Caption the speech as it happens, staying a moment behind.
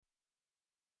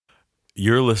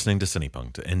You're listening to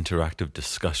Cinepunked, interactive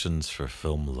discussions for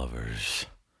film lovers.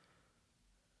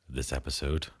 This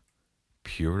episode,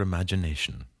 Pure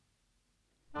Imagination.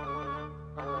 I'm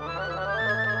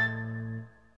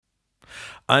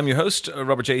your host,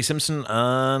 Robert J. Simpson,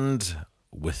 and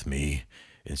with me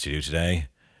in studio today,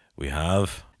 we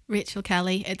have... Rachel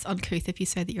Kelly. It's uncouth if you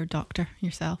say that you're a doctor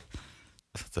yourself.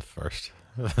 That's the first.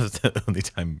 That's the only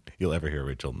time you'll ever hear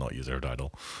Rachel not use her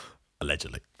title.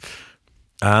 Allegedly.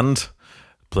 And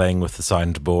playing with the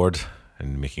soundboard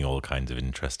and making all kinds of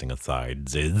interesting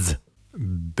asides is...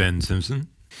 Ben Simpson.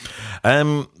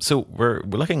 So we're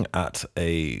looking at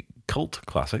a cult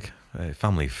classic, a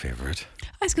family favourite.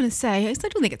 I was going to say, I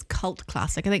don't think it's cult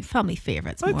classic. I think family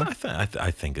favourites more.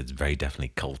 I think it's very definitely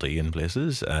culty in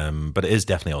places, but it is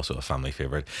definitely also a family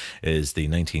favourite. It is the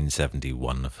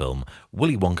 1971 film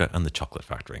Willy Wonka and the Chocolate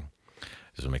Factory.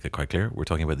 Just to make it quite clear, we're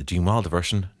talking about the Gene Wilder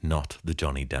version, not the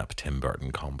Johnny Depp Tim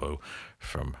Burton combo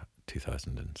from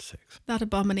 2006. That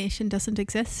abomination doesn't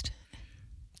exist.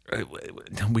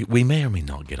 We may or may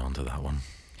not get onto that one.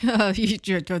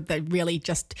 They really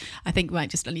just, I think we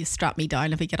might just need to strap me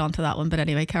down if we get onto that one. But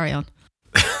anyway, carry on.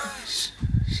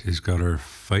 She's got her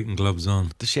fighting gloves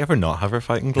on. Does she ever not have her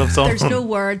fighting gloves on? There's no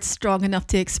words strong enough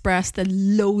to express the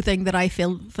loathing that I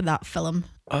feel for that film.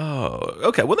 Oh,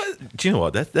 okay. Well, do you know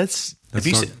what?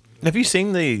 Have you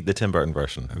seen the Tim Burton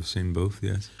version? I've seen both,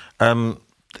 yes.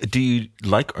 Do you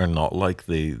like or not like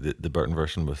the Burton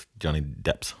version with Johnny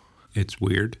Depp's? It's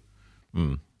weird.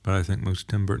 But I think most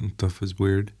Tim Burton stuff is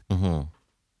weird. Mm-hmm.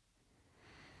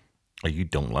 Oh, you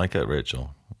don't like it,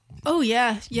 Rachel? Oh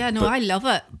yeah, I love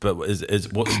it. But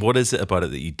what is it about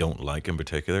it that you don't like in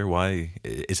particular? Why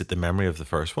is it the memory of the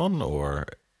first one, or?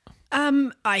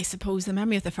 I suppose the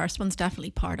memory of the first one's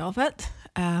definitely part of it.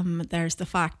 There's the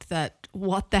fact that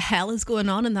what the hell is going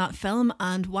on in that film,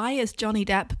 and why is Johnny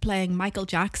Depp playing Michael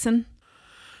Jackson?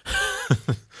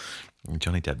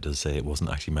 Johnny Depp does say it wasn't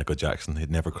actually Michael Jackson.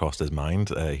 It never crossed his mind.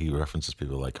 He references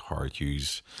people like Howard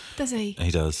Hughes. Does he?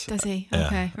 He does. Does he? Yeah.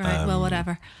 Okay, right. Well,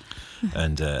 whatever.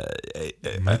 And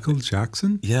Michael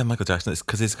Jackson? Yeah, Michael Jackson. It's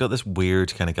because he's got this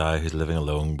weird kind of guy who's living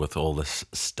alone with all this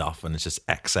stuff, and it's just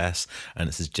excess, and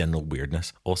it's his general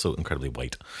weirdness. Also incredibly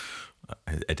white.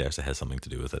 I dare say it has something to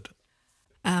do with it.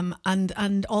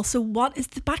 And also, what is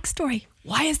the backstory?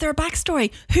 Why is there a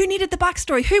backstory? Who needed the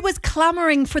backstory? Who was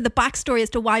clamouring for the backstory as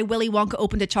to why Willy Wonka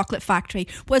opened a chocolate factory?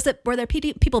 Were there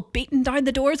people beating down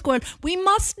the doors going, we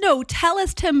must know, tell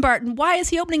us, Tim Burton, why is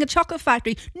he opening a chocolate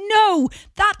factory? No,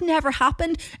 that never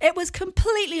happened. It was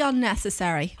completely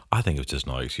unnecessary. I think it was just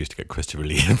an excuse to get Christopher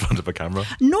Lee in front of a camera.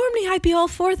 Normally I'd be all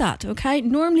for that, okay?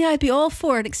 Normally I'd be all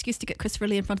for an excuse to get Christopher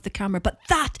Lee in front of the camera, but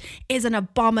that is an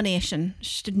abomination.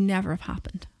 Should never have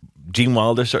happened. Gene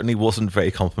Wilder certainly wasn't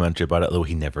very complimentary about it, although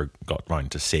he never got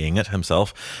round to saying it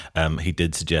himself. He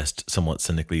did suggest somewhat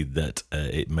cynically that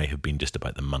it may have been just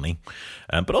about the money.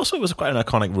 But also it was quite an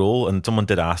iconic role, and someone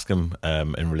did ask him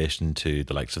in relation to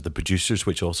the likes of The Producers,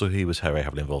 which also he was very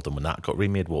heavily involved in when that got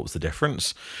remade, what was the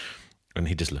difference? And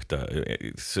he just looked at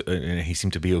it, and he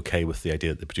seemed to be okay with the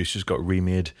idea that The Producers got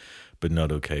remade, but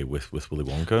not okay with Willy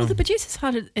Wonka. Well, The Producers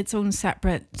had its own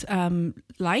separate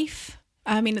life.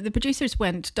 I mean, The Producers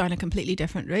went down a completely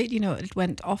different route. You know, it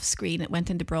went off screen, it went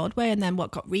into Broadway, and then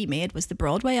what got remade was the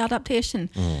Broadway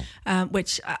adaptation,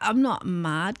 which I'm not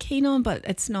mad keen on, but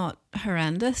it's not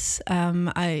horrendous.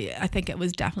 I think it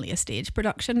was definitely a stage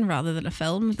production rather than a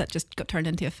film that just got turned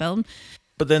into a film.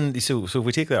 But then, so if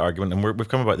we take that argument, and we've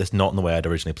come about this not in the way I'd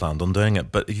originally planned on doing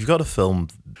it, but if you've got a film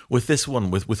with this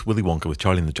one, with Willy Wonka, with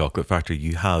Charlie and the Chocolate Factory,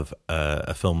 you have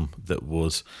a film that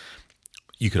was...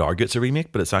 You could argue it's a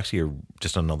remake, but it's actually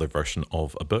just another version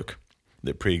of a book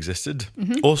that pre-existed.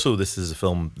 Mm-hmm. Also, this is a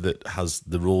film that has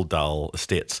the Roald Dahl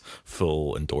estate's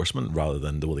full endorsement rather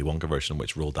than the Willy Wonka version,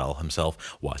 which Roald Dahl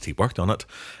himself, whilst he worked on it,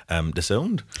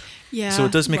 disowned. Yeah. So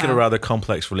it does make it a rather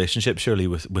complex relationship, surely,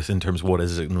 with in terms of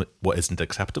what isn't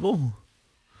acceptable.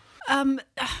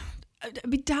 I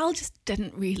mean, Dahl just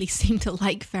didn't really seem to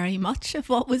like very much of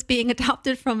what was being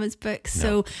adapted from his books.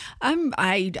 No.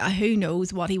 So who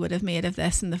knows what he would have made of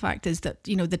this. And the fact is that,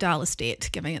 you know, the Dahl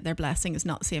estate giving it their blessing is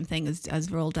not the same thing as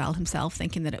Roald Dahl himself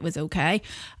thinking that it was okay.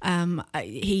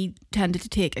 He tended to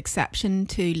take exception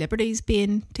to liberties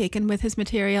being taken with his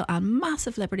material, and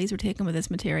massive liberties were taken with his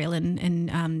material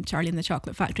in Charlie and the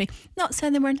Chocolate Factory. Not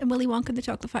saying they weren't in Willy Wonka and the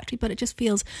Chocolate Factory, but it just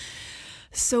feels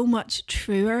so much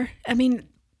truer. I mean,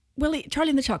 Charlie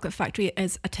and the Chocolate Factory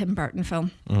is a Tim Burton film.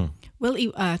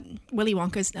 Willy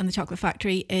Wonka and the Chocolate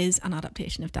Factory is an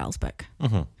adaptation of Dahl's book.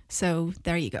 Mm-hmm. So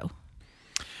there you go.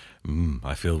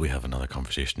 I feel we have another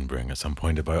conversation brewing at some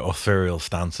point about authorial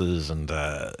stances and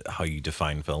how you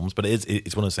define films. But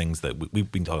it's one of those things that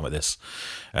we've been talking about this.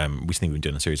 Recently, we've been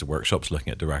doing a series of workshops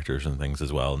looking at directors and things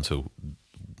as well. And so,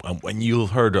 and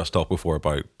you've heard us talk before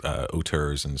about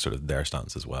auteurs and sort of their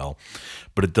stance as well.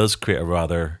 But it does create a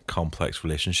rather complex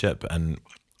relationship. And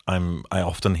I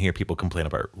often hear people complain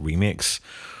about remakes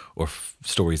or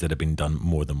stories that have been done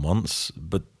more than once.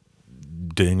 But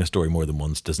doing a story more than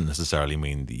once doesn't necessarily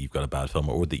mean that you've got a bad film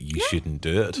or that you shouldn't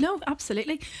do it. No,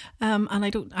 absolutely. And I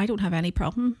don't have any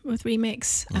problem with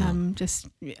remakes. I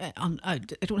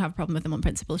don't have a problem with them on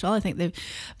principle at all. I'm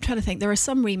trying to think. There are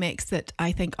some remakes that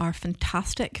I think are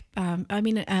fantastic.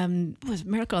 Was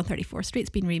Miracle on 34th Street's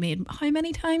been remade how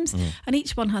many times? And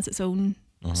each one has its own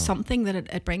something that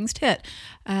it brings to it.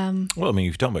 Well, I mean,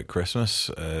 you've talked about Christmas.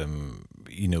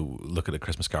 Look at A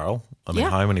Christmas Carol. I mean,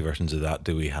 how many versions of that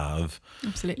do we have?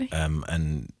 Absolutely.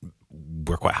 And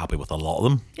we're quite happy with a lot of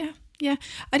them. Yeah.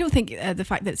 I don't think the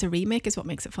fact that it's a remake is what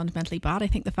makes it fundamentally bad. I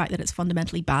think the fact that it's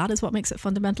fundamentally bad is what makes it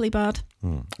fundamentally bad.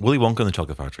 Willy Wonka and the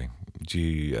Chocolate Factory. What do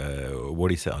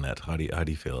you say on it? How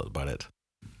do you feel about it,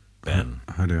 Ben?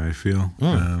 How do I feel?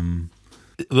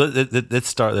 Let's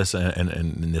start this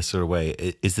in this sort of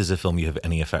way. Is this a film you have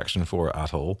any affection for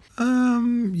at all?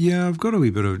 Yeah, I've got a wee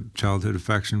bit of childhood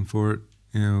affection for it.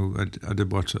 I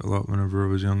did watch it a lot whenever I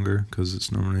was younger because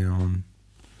it's normally on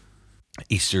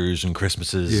Easters and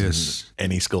Christmases,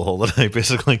 and any school holiday,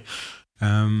 basically.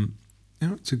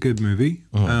 It's a good movie.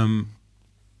 Though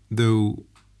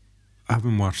I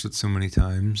haven't watched it so many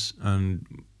times,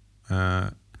 and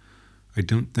I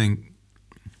don't think,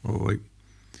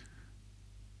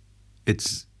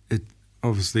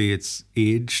 obviously it's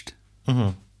aged.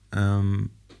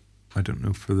 I don't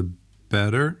know, for the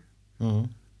better. Because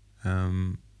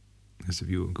if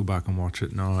you go back and watch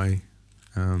it now,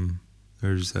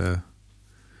 there's I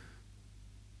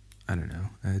don't know.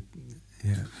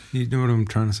 You know what I'm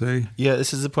trying to say? Yeah,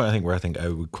 this is the point I think I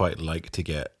would quite like to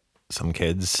get some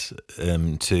kids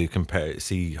to compare,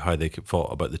 see how they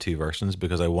thought about the two versions,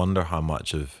 because I wonder how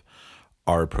much of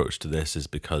our approach to this is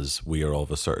because we are all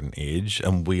of a certain age,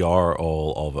 and we are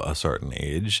all of a certain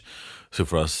age. So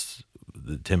for us,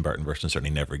 the Tim Burton version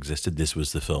certainly never existed. This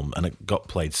was the film, and it got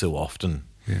played so often.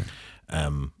 Yeah.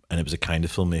 And it was a kind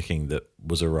of filmmaking that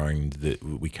was around that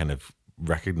we kind of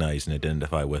recognize and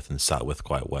identify with and sat with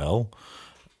quite well.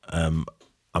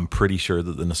 I'm pretty sure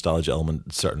that the nostalgia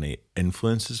element certainly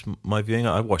influences my viewing.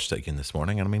 I watched it again this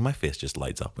morning, and I mean, my face just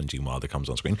lights up when Gene Wilder comes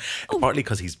on screen. Partly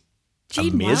because he's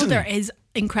Gene amazing. Wilder is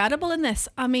incredible in this.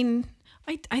 I mean,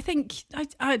 I think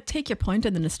I take your point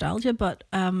in the nostalgia, but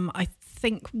I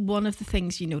think one of the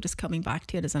things you notice coming back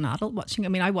to it as an adult watching, I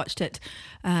mean, I watched it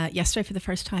yesterday for the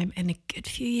first time in a good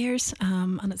few years,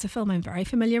 and it's a film I'm very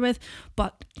familiar with,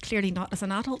 but clearly not as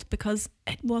an adult because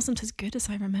it wasn't as good as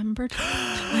I remembered.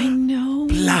 I know.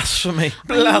 Blasphemy.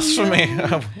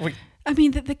 I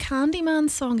mean, the Candyman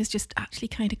song is just actually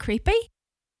kind of creepy.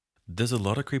 There's a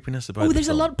lot of creepiness about it. Oh, there's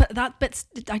a lot, but that bit's,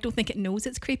 I don't think it knows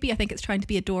it's creepy. I think it's trying to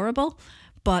be adorable,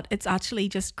 but it's actually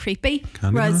just creepy.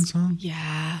 Candyman song?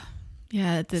 Yeah.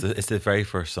 It's the very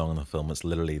first song in the film. It's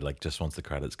literally like just once the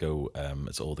credits go,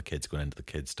 it's all the kids going into the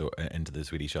kids store, into the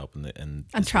sweetie shop, and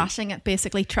trashing it,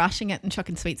 basically trashing it and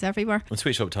chucking sweets everywhere. And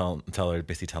sweet shop teller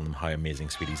basically telling them how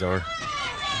amazing sweeties are.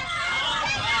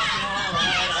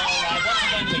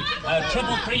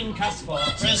 Triple cream cuss for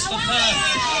Christopher,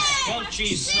 a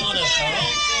squelchy snorter for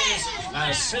Otis,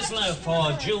 a sizzler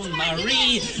for June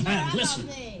Marie, and listen,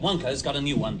 Wonka's got a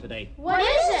new one today. What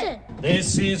is it?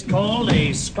 This is called a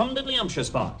Scrumdiddlyumptious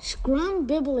bar.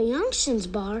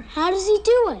 Scrumdiddlyumptious bar? How does he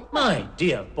do it? My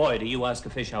dear boy, do you ask a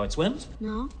fish how it swims?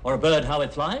 No. Or a bird how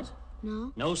it flies?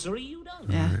 No. No, sirree, you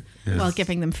don't. Yeah. Yes. Well,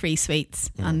 giving them free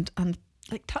sweets and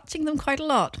like touching them quite a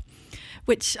lot,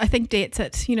 which I think dates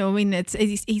it. You know, I mean,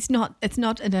 it's not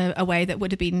in a way that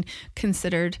would have been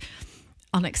considered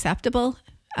unacceptable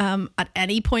at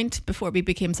any point before we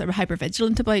became sort of hyper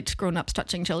vigilant about grown-ups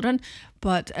touching children.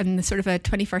 But in the sort of a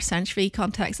 21st century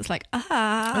context, it's like,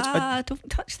 don't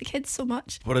touch the kids so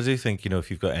much. But I do think, you know,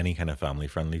 if you've got any kind of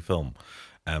family-friendly film,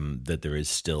 that there is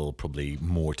still probably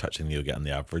more touching than you'll get in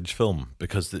the average film,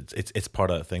 because it's part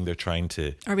of that thing they're trying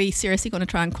to. Are we seriously going to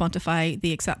try and quantify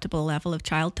the acceptable level of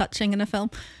child touching in a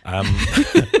film?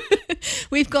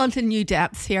 We've gone to new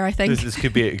depths here, I think. This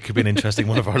could be an interesting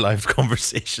one of our live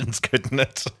conversations, couldn't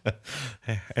it?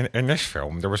 In this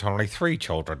film, there was only 3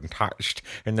 children touched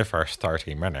in the first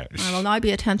 30 minutes. I will now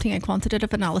be attempting a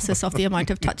quantitative analysis of the amount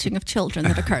of touching of children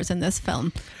that occurs in this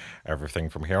film. Everything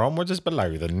from here onwards is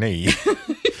below the knee.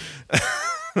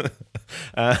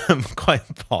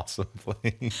 Quite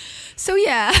possibly. So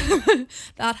yeah,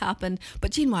 that happened.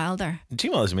 But Gene Wilder,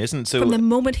 Gene Wilder's amazing. So from the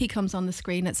moment he comes on the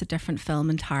screen, it's a different film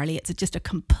entirely. It's just a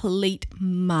complete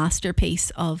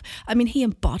masterpiece of. I mean, he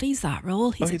embodies that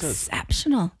role. He's he does.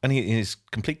 exceptional. and he's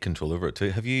complete control over it too.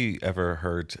 Have you ever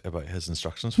heard about his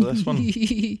instructions for this one?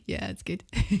 Yeah, it's good.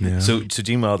 Yeah. So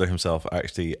Gene Wilder himself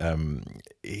actually,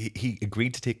 he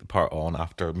agreed to take the part on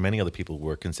after many other people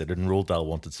were considered, and Roald Dahl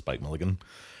wanted Spike Milligan,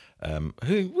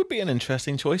 who would be an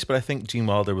interesting choice, but I think Gene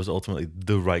Wilder was ultimately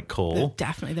the right call.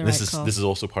 Definitely the This right is call. This is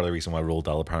also part of the reason why Roald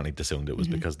Dahl apparently disowned it was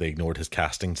because they ignored his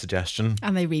casting suggestion,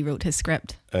 And they rewrote his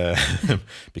script.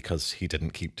 because he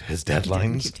didn't keep to his He didn't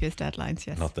deadlines. keep to his deadlines.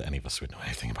 Yes. Not that any of us would know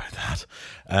anything about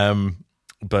that.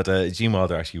 But Gene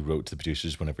Wilder actually wrote to the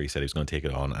producers whenever he said he was going to take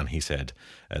it on, and he said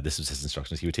this was his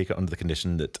instructions. He would take it under the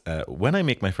condition that when I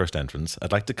make my first entrance,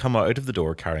 I'd like to come out of the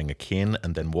door carrying a cane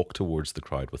and then walk towards the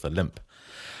crowd with a limp.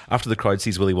 After the crowd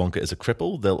sees Willy Wonka as a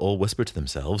cripple, they'll all whisper to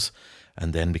themselves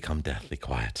and then become deathly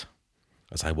quiet.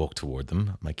 As I walk toward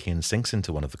them, my cane sinks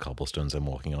into one of the cobblestones I'm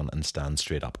walking on and stands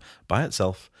straight up by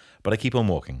itself, but I keep on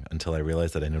walking until I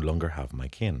realize that I no longer have my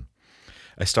cane.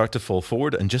 I start to fall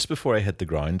forward, and just before I hit the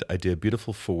ground, I do a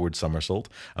beautiful forward somersault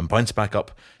and bounce back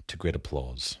up to great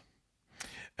applause.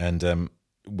 And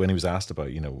when he was asked about,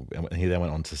 he then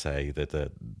went on to say that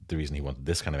the reason he wanted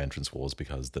this kind of entrance was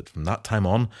because that from that time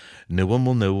on, no one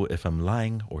will know if I'm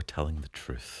lying or telling the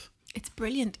truth. It's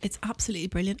brilliant. It's absolutely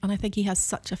brilliant. And I think he has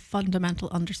such a fundamental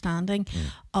understanding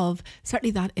of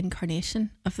certainly that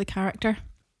incarnation of the character.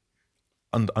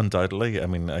 Undoubtedly. I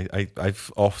mean,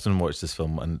 I've often watched this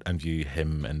film and view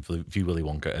him and view Willy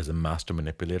Wonka as a master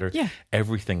manipulator. Yeah.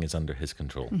 Everything is under his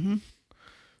control.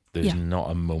 There's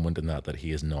not a moment in that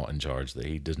he is not in charge, that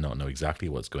he does not know exactly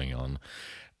what's going on.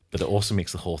 But it also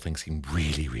makes the whole thing seem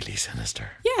really, really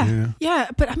sinister. Yeah.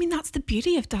 But I mean, that's the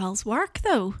beauty of Dahl's work,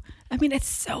 though. I mean, it's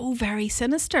so very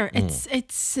sinister.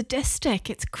 It's sadistic.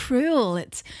 It's cruel.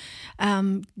 It's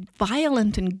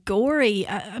violent and gory.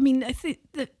 I mean, I think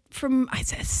that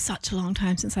it's such a long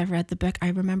time since I've read the book. I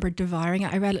remember devouring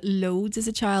it. I read it loads as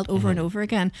a child, over and over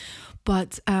again.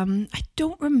 But I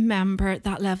don't remember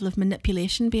that level of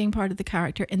manipulation being part of the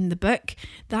character in the book.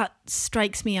 That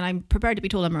strikes me, and I'm prepared to be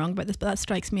told I'm wrong about this, but that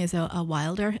strikes me as a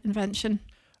Wilder invention.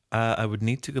 I would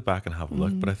need to go back and have a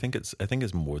look, but I think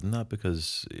it's more than that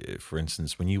because, for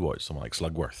instance, when you watch someone like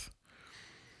Slugworth,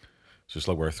 so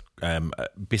Slugworth,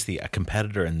 basically a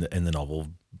competitor in the novel,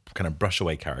 kind of brush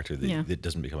away character that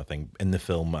doesn't become a thing. In the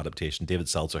film adaptation, David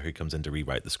Seltzer, who comes in to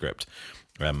rewrite the script,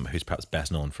 who's perhaps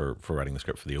best known for writing the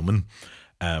script for The Omen.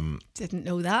 Didn't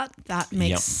know that. That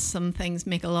makes some things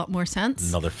make a lot more sense.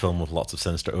 Another film with lots of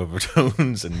sinister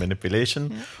overtones and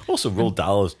manipulation. Yeah. Also, Roald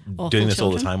Dahl is doing this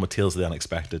all the time with Tales of the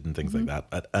Unexpected and things like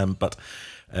that. But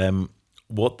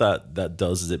what that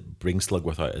does is it brings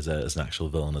Slugworth out as an actual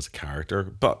villain, as a character.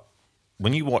 But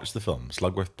when you watch the film,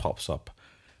 Slugworth pops up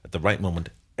at the right moment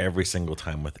every single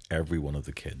time with every one of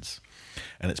the kids.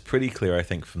 And it's pretty clear, I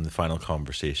think, from the final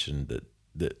conversation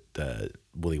that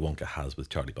Willy Wonka has with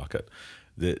Charlie Bucket,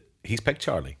 that he's picked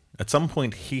Charlie. At some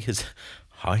point,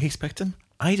 how he's picked him,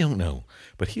 I don't know.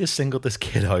 But he has singled this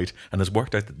kid out and has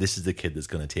worked out that this is the kid that's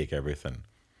going to take everything.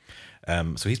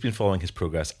 So he's been following his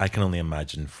progress, I can only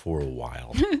imagine, for a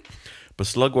while. But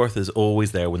Slugworth is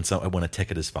always there when a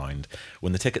ticket is found.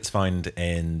 When the ticket's found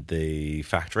in the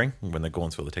factory, when they're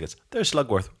going through all the tickets, there's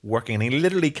Slugworth working, and he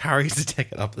literally carries the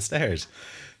ticket up the stairs.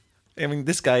 I mean,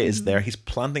 this guy is there. He's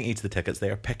planting each of the tickets. They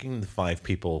are picking the 5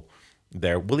 people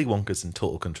there. Willy Wonka's in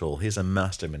total control. He's a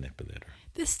master manipulator.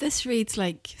 This reads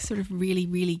like sort of really,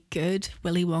 really good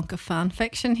Willy Wonka fan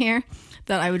fiction here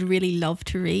that I would really love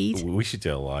to read. We should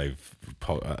do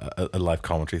a live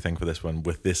commentary thing for this one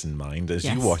with this in mind. As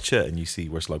you watch it and you see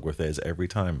where Slugworth is every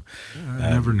time. I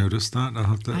never noticed that. I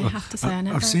have to say I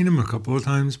never. I've seen him a couple of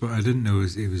times, but I didn't know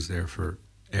he was there for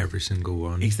every single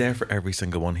one. He's there for every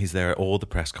single one. He's there at all the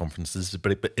press conferences,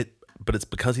 but it's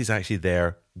because he's actually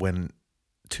there when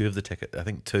 2 of the tickets, I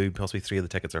think 2, possibly 3 of the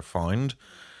tickets are found.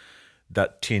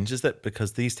 That changes it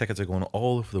because these tickets are going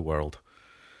all over the world.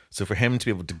 So for him to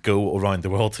be able to go around the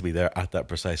world to be there at that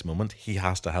precise moment, he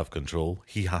has to have control.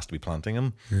 He has to be planting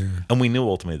them. Yeah. And we know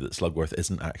ultimately that Slugworth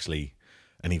isn't actually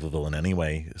an evil villain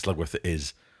anyway. Slugworth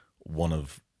is one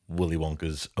of Willy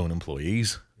Wonka's own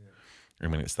employees. I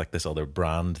mean, it's like this other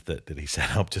brand that he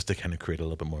set up just to kind of create a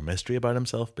little bit more mystery about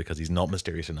himself because he's not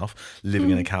mysterious enough, living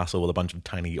in a castle with a bunch of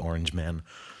tiny orange men.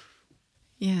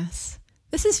 Yes.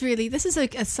 This is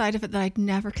a side of it that I'd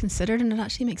never considered, and it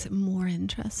actually makes it more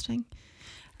interesting.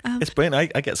 It's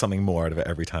brilliant. I get something more out of it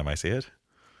every time I see it.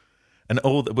 And it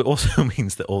also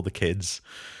means that all the kids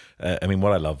I mean,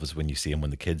 what I love is when you see him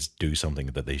when the kids do something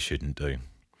that they shouldn't do.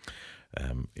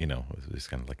 It's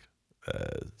kind of like,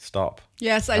 stop.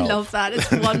 Yes, I help. love that.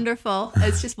 It's wonderful.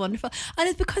 It's just wonderful. And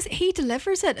it's because he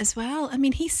delivers it as well. I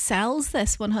mean, he sells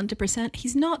this 100%.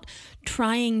 He's not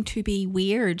trying to be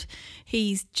weird.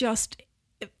 He's just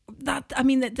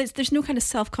there's no kind of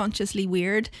self-consciously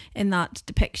weird in that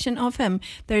depiction of him.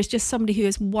 There's just somebody who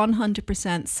is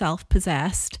 100%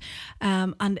 self-possessed,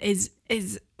 and is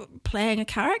playing a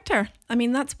character. I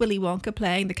mean, that's Willy Wonka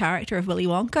playing the character of Willy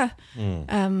Wonka.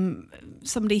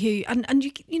 Somebody who, and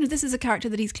this is a character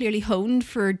that he's clearly honed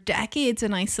for decades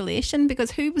in isolation,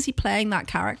 because who was he playing that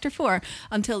character for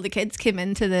until the kids came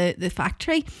into the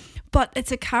factory? But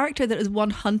it's a character that is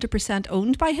 100%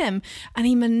 owned by him, and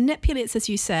he manipulates, as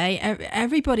you say,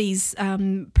 everybody's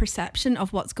perception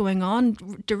of what's going on,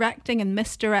 directing and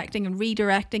misdirecting and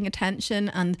redirecting attention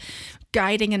and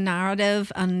guiding a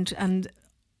narrative and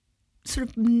sort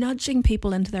of nudging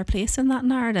people into their place in that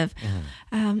narrative.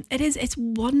 It's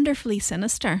wonderfully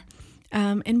sinister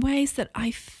in ways that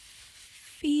I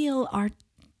feel are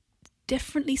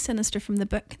differently sinister from the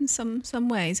book in some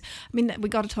ways. I mean, we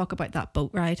got to talk about that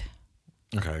boat ride.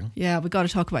 Okay. Yeah, we got to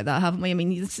talk about that, haven't we? I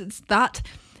mean, that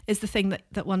is the thing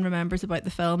that one remembers about the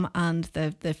film, and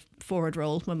the forward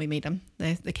roll when we meet him,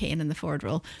 the cane and the forward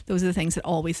roll. Those are the things that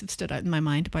always have stood out in my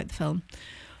mind about the film.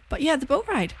 But yeah, the boat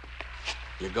ride.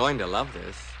 You're going to love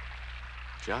this.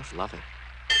 Just love it.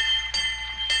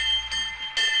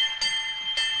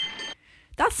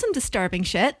 That's some disturbing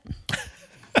shit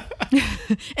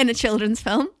in a children's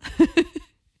film.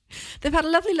 They've had a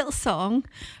lovely little song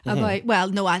about, well,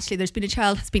 no, actually, there's been a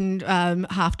child who's been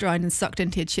half drowned and sucked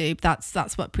into a tube.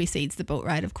 That's what precedes the boat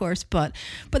ride, of course. But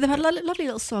they've had a lovely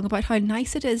little song about how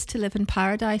nice it is to live in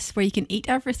paradise, where you can eat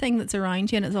everything that's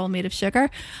around you and it's all made of sugar.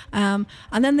 And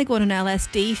then they go on an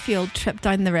LSD field trip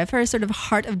down the river, sort of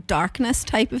Heart of Darkness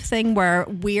type of thing, where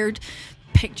weird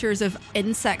pictures of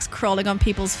insects crawling on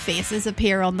people's faces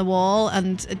appear on the wall,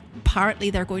 and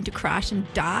apparently they're going to crash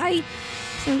and die.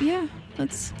 So yeah.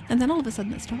 And then all of a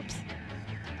sudden it stops.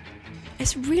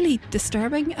 It's really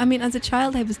disturbing. I mean, as a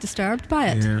child, I was disturbed by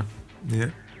it.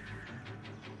 Yeah.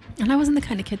 And I wasn't the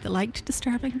kind of kid that liked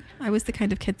disturbing. I was the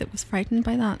kind of kid that was frightened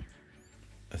by that.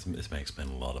 This may explain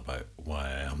a lot about why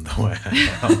I am the way I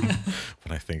am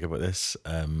when I think about this.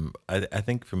 I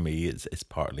think for me, it's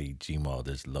partly Gene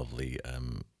Wilder's lovely,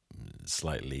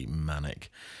 slightly manic,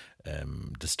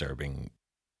 disturbing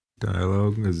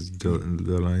dialogue, as the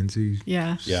lines he's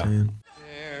saying.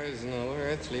 There's no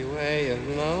earthly way of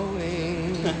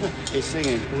knowing He's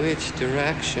singing. which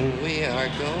direction we are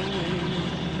going.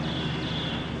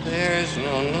 There's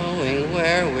no knowing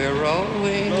where we're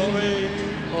rowing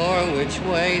or which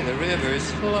way the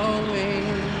river's flowing.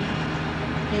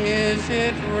 Is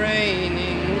it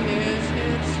raining? Is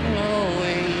it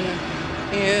snowing?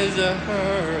 Is a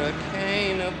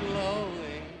hurricane a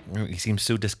blowing? He seems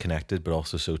so disconnected, but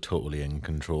also so totally in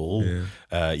control.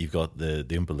 Yeah. You've got the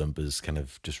Oompa Loompas kind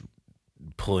of just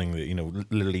pulling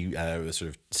literally sort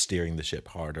of steering the ship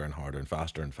harder and harder and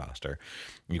faster and faster.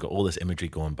 You've got all this imagery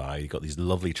going by. You've got these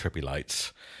lovely trippy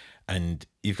lights, and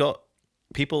you've got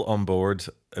people on board.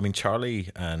 I mean, Charlie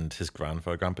and his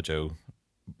grandfather, Grandpa Joe,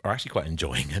 are actually quite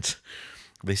enjoying it.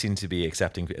 They seem to be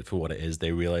accepting it for what it is.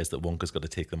 They realize that Wonka's got to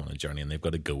take them on a journey, and they've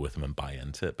got to go with him and buy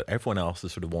into it. But everyone else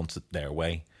sort of wants it their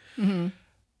way. Mm-hmm.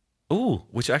 Oh,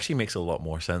 which actually makes a lot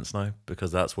more sense now,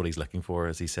 because that's what he's looking for,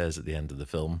 as he says at the end of the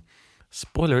film.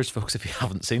 Spoilers, folks, if you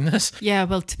haven't seen this. Yeah,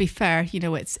 well, to be fair,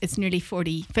 it's nearly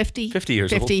 50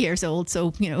 years old.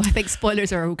 So, I think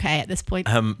spoilers are okay at this point.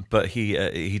 But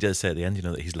he does say at the end,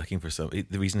 that he's looking for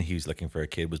the reason he was looking for a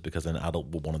kid was because an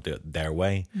adult will want to do it their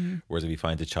way. Whereas if he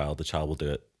finds a child, the child will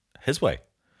do it his way.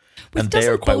 Which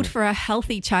doesn't bode for a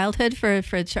healthy childhood for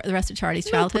the rest of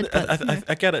Charlie's childhood.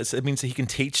 I get it. It means that he can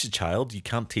teach a child. You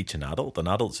can't teach an adult. An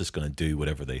adult's just going to do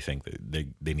whatever they think that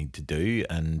they need to do.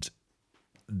 And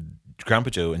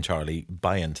Grandpa Joe and Charlie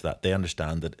buy into that. They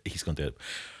understand that he's going to do it.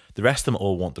 The rest of them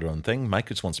all want their own thing. Mike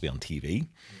just wants to be on TV.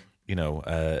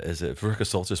 Veruca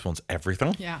Salt just wants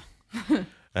everything. Yeah.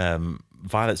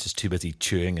 Violet's just too busy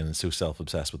chewing and so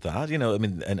self-obsessed with that,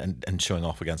 and showing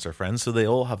off against her friends. So they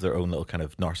all have their own little kind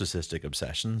of narcissistic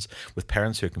obsessions with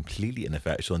parents who are completely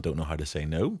ineffectual and don't know how to say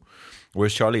no.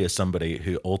 Whereas Charlie is somebody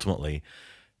who ultimately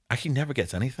actually never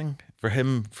gets anything. For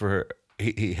him,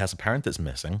 he has a parent that's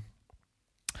missing,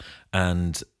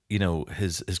 and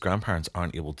his grandparents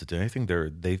aren't able to do anything.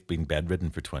 They've been bedridden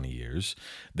for 20 years.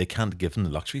 They can't give him the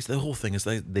luxuries. The whole thing is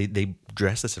they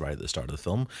dress this right at the start of the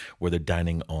film, where they're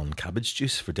dining on cabbage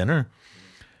juice for dinner,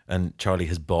 and Charlie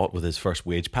has bought with his first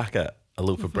wage packet a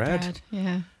loaf of bread.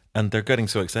 Yeah. And they're getting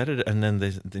so excited, and then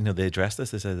they address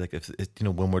this. They say like, if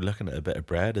when we're looking at a bit of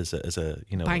bread as a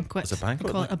banquet. as a banquet,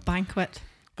 They call it a banquet.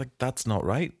 like that's not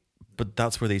right. But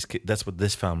that's where that's what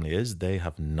this family is. They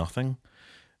have nothing.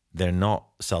 They're not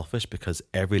selfish because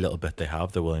every little bit they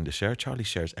have, they're willing to share. Charlie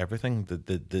shares everything.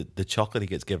 The chocolate he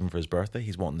gets given for his birthday,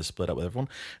 he's wanting to split up with everyone,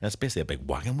 and it's basically a big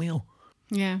wagon wheel.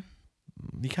 Yeah.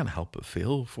 You can't help but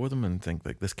feel for them and think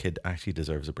like this kid actually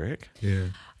deserves a break. Yeah.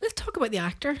 Let's talk about the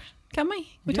actor, can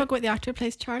we? We talk about the actor who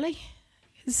plays Charlie.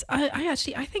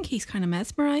 I think he's kind of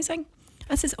mesmerising.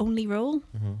 That's his only role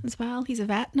as well. He's a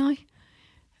vet now.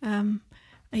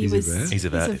 He's a vet? He's a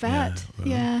vet,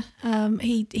 Yeah.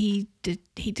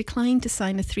 He declined to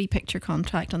sign a 3-picture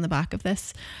contract on the back of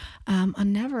this,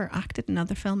 and never acted in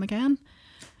another film again.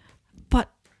 But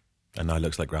And now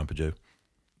looks like Grandpa Joe.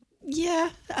 yeah,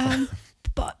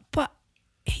 but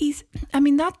he's. I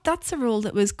mean that's a role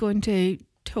that was going to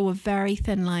toe a very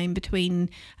thin line between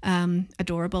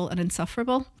adorable and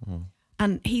insufferable,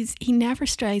 and he never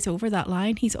strays over that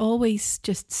line. He's always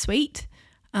just sweet,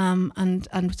 and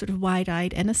sort of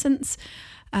wide-eyed innocence.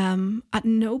 At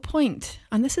no point,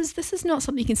 and this is not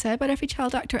something you can say about every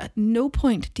child actor. At no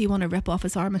point do you want to rip off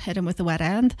his arm and hit him with a wet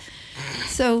end.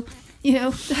 So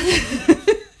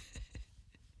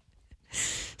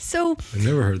So I've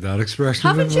never heard that expression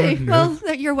haven't before. you? No.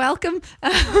 Well, you're welcome.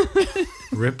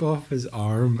 Rip off his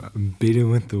arm and beat him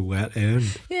with the wet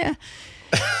end. Yeah.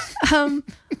 And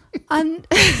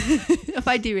if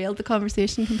I derailed the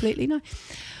conversation completely now.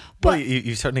 Well, But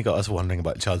you certainly got us wondering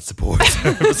about child support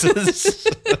services.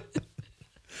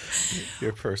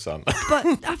 Your poor son. but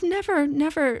I've never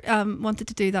wanted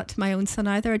to do that to my own son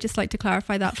either. I'd just like to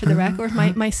clarify that for the record.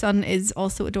 My son is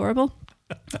also adorable.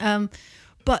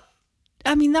 But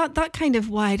I mean that kind of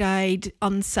wide-eyed,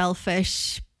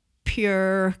 unselfish,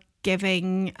 pure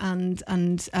giving and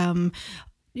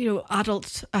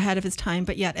adult ahead of his time,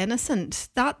 but yet innocent.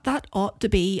 That ought to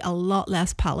be a lot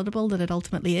less palatable than it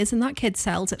ultimately is, and that kid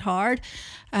sells it hard.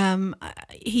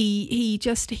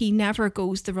 He never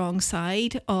goes the wrong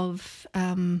side of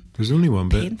There's only one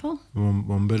bit. painful.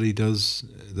 One bit he does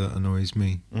that annoys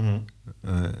me. And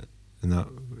that,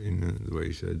 the way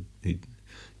he said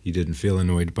he didn't feel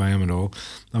annoyed by him at all.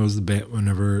 That was the bit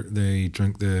whenever they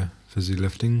drink the fizzy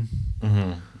lifting.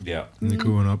 Yeah. And they're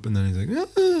going up, and then he's like,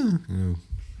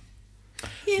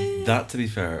 Yeah. That, to be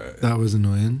fair, that was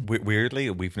annoying. weirdly,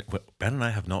 Ben and I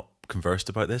have not conversed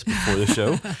about this before the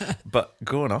show, but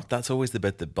growing up, that's always the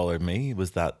bit that bothered me,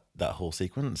 was that whole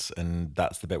sequence, and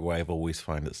that's the bit where I've always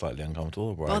found it slightly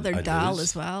uncomfortable. Bothered Dal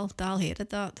as well. Dal hated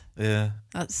that. Yeah.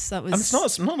 That was. And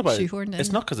it's not about shoehorned in.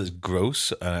 it's not because it's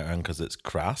gross and because it's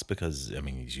crass, because I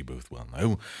mean, as you both well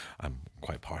know, I'm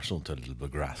quite partial to a little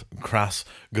bit crass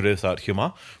gross out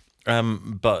humour,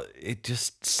 but it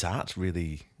just sat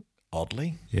really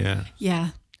oddly. Yeah. Yeah,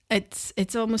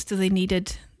 it's almost as they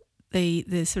needed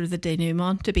the sort of the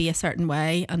denouement to be a certain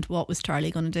way, and what was Charlie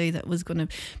going to do that was going to,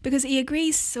 because he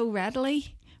agrees so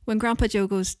readily when Grandpa Joe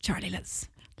goes, Charlie, let's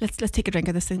take a drink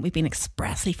of this thing we've been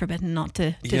expressly forbidden not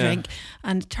to drink,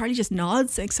 and Charlie just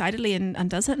nods excitedly and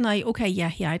does it. And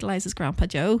he idolizes Grandpa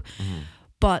Joe,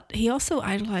 but he also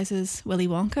idolizes Willy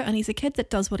Wonka, and he's a kid that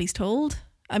does what he's told.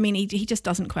 I mean, he just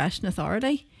doesn't question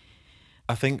authority.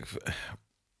 I think.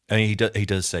 I mean, he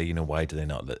does say, why do they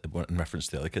not, in reference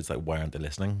to the other kids, like, why aren't they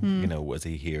listening? As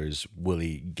he hears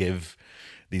Willie give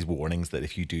these warnings that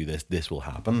if you do this, this will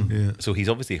happen. Yeah. So he's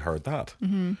obviously heard that.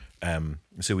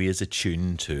 So he is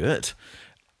attuned to it.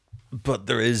 But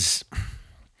there is,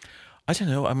 I don't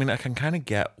know, I mean, I can kind of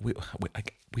get,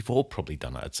 we've all probably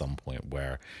done it at some point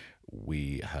where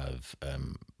we have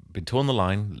been towing the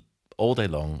line all day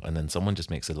long, and then someone just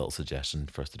makes a little suggestion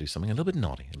for us to do something a little bit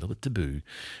naughty, a little bit taboo,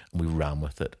 and we ran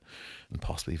with it and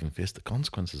possibly even face the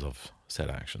consequences of said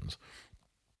actions.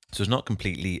 So it's not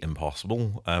completely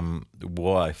impossible.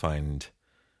 What I find,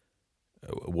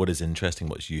 what is interesting,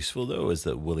 what's useful though, is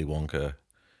that Willy Wonka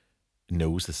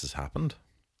knows this has happened.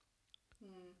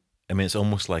 I mean, it's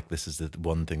almost like this is the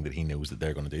one thing that he knows that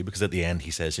they're going to do, because at the end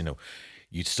he says,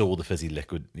 you stole the fizzy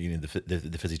liquid,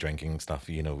 the fizzy drinking stuff,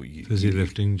 Fizzy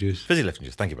lifting juice. Fizzy lifting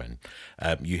juice, thank you, Brian.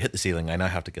 You hit the ceiling, I now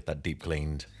have to get that deep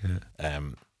cleaned. Yeah.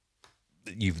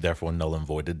 You've therefore null and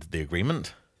voided the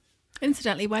agreement.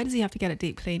 Incidentally, why does he have to get it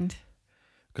deep cleaned?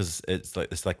 Because it's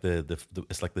like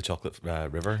the chocolate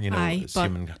river, Aye, it's but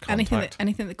human contact.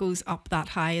 anything that goes up that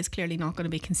high is clearly not going to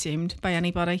be consumed by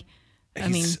anybody.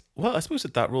 I suppose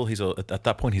at that role, at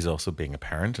that point he's also being a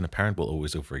parent, and a parent will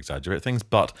always over exaggerate things.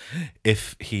 But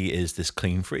if he is this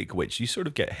clean freak, which you sort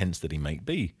of get hints that he might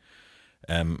be,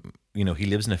 he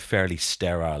lives in a fairly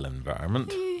sterile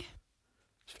environment.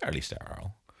 It's fairly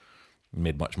sterile.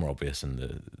 made much more obvious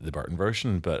in the Burton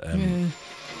version. But Something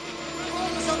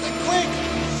quick!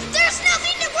 There's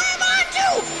nothing to grab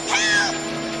onto! Help!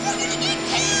 We're gonna get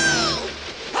killed!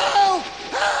 Help!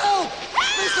 Help!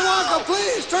 Mr. Wonka,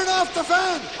 please turn off the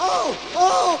fan!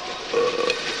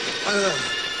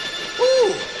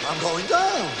 Ooh, I'm going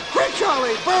down. Quick,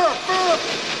 Charlie! Burp! Burp!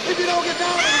 If you don't get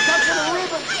down, it'll touch the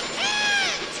ribbon. I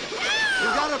can't! You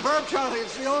gotta burp, Charlie.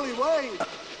 It's the only way.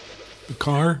 The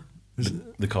car,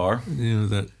 the car,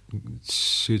 that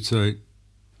shoots out.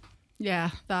 Yeah,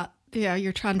 that. Yeah,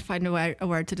 you're trying to find a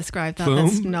word to describe that. Foam?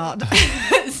 That's not.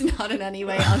 It's not in any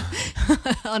way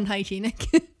unhygienic.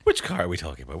 Which car are we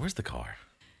talking about? Where's the car?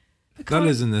 That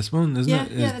is in this one, isn't Yeah,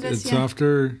 it? yeah, that is, It's yeah.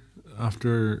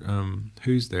 after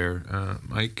who's there?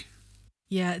 Mike.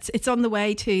 Yeah, it's on the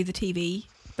way to the TV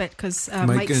bit because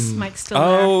Mike Mike's still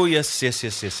Oh yes. This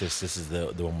is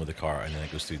the one with the car, and then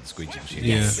it goes through the squeegee machine.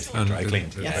 Yeah, It's and- dry clean.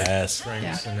 and- Yes,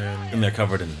 Drinks Yeah. and then and they're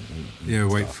covered in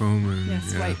white foam and there.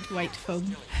 Yes, yeah. white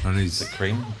foam. And Is he's it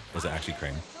cream? Is it actually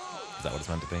cream? Is that what it's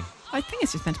meant to be? I think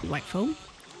it's just meant to be white foam.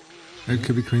 it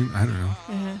could be cream. I don't know.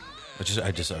 Yeah.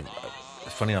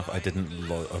 Funny enough, I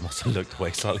must have looked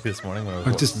away slightly this morning when I was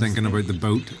I'm just watching thinking about the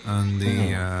boat and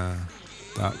the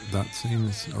Oh. that scene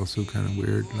is also kind of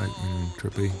weird, like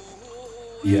trippy.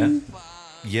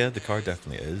 Yeah, the car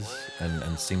definitely is,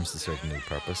 and seems to serve no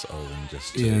purpose other than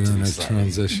just to, Yeah, to then be a slightly-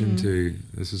 transition to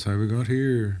this is how we got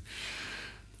here.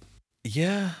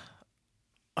 Yeah,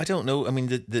 I don't know. I mean,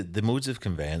 the modes of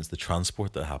conveyance, the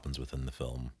transport that happens within the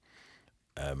film,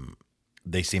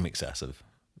 they seem excessive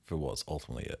for what's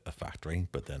ultimately a factory.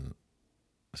 But then,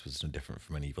 I suppose it's no different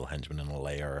from an evil henchman in a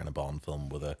lair in a Bond film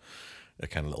with a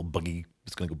kind of little buggy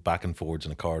that's going to go back and forwards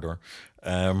in a corridor.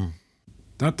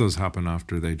 That does happen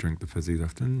after they drink the fizzy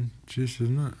lifting juice,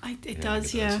 isn't it? It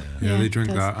does, yeah. Yeah, they it drink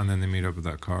does. that and then they meet up with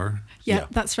that car. Yeah, Yeah.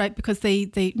 that's right. Because they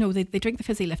drink the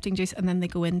fizzy lifting juice and then they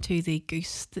go into the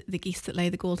geese that lay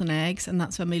the golden eggs, and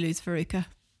that's when we lose Veruca.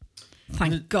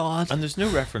 Thank God. And there's no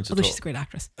reference at Although all. she's a great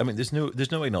actress. I mean, there's no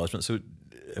acknowledgement. So,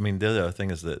 I mean, the other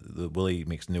thing is that Willie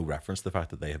makes no reference to the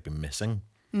fact that they have been missing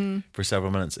for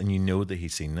several minutes, and you know that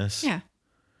he's seen this. Yeah,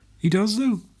 He does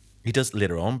though. He does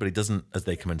later on, but he doesn't as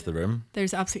they come into the room.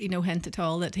 there's absolutely no hint at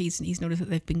all that he's noticed that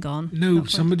they've been gone. at that No,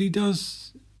 point. somebody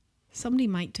does. Somebody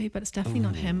might do, but it's definitely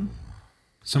not him.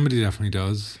 Somebody definitely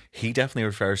does. He definitely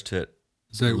refers to it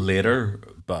So later,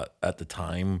 but at the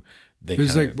time, they it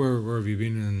was kind like, where have you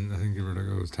been? And I think they were like,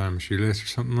 oh, it's time shoelace or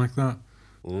something like that.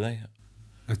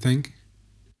 I think,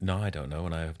 No, I don't know,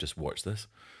 and I have just watched this.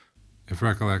 if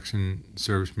recollection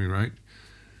serves me right.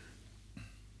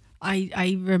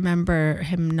 I remember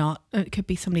him not. It could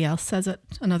be somebody else says it,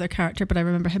 another character, but I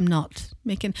remember him not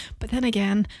making. But then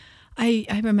again, I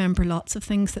remember lots of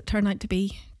things that turn out to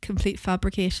be complete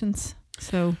fabrications.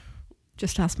 So,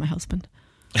 just ask my husband.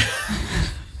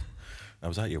 I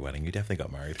was at your wedding. You definitely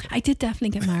got married. I did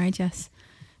definitely get married. Yes,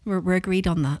 we're agreed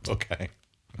on that. Okay.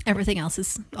 Everything else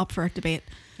is up for debate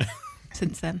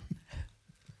since then.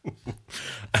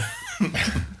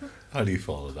 How do you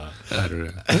follow that? I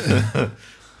don't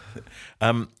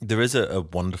know. There is a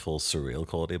wonderful surreal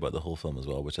quality about the whole film as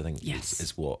well, which I think Yes.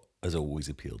 is what has always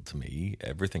appealed to me.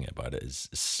 Everything about it is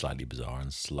slightly bizarre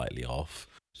and slightly off.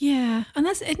 Yeah, and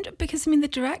that's because I mean the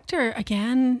director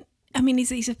again. I mean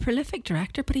he's a prolific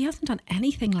director, but he hasn't done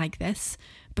anything like this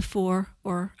before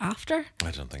or after.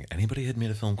 I don't think anybody had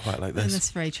made a film quite like this.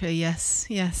 That's very true. Yes,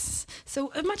 yes. So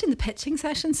imagine the pitching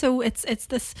session. So it's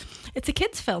a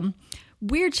kids' film.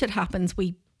 Weird shit happens.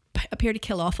 We appear to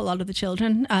kill off a lot of the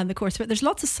children in the course of it. There's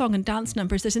lots of song and dance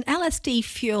numbers. There's an LSD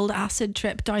fueled acid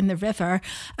trip down the river,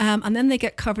 and then they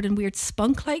get covered in weird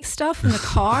spunk like stuff in the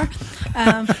car.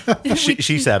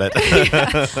 She said it.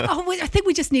 I think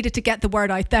we just needed to get the word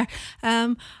out there.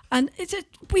 And it's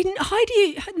how do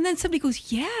you? And then somebody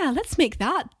goes, "Yeah, let's make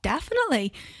that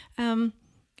definitely," and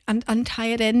tie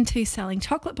it into selling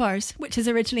chocolate bars, which is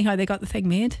originally how they got the thing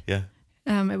made. Yeah.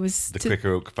 It was The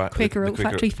Quaker Oak Quaker Oak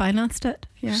factory financed it.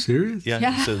 Yeah. Serious? Yeah.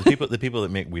 Yeah. So the people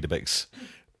that make Weetabix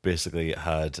basically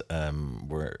had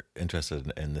were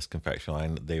interested in this confection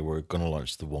line. They were going to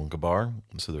launch the Wonka bar,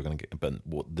 so they were going to get. But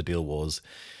what the deal was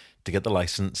to get the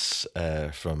license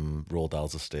from Roald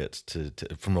Dahl's estate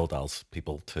from Roald Dahl's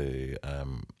people to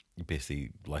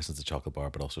basically license the chocolate bar,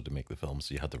 but also to make the film.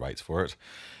 So you had the rights for it,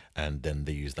 and then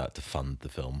they used that to fund the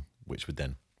film, which would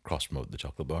then cross promote the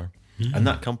chocolate bar. And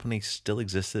that company still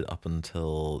existed up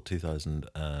until 2000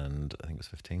 and I think it was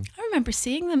 15. I remember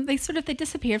seeing them. They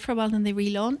disappeared for a while and they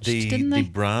relaunched, didn't The they?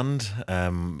 brand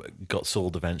got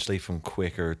sold eventually from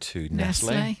Quaker to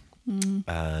Nestle.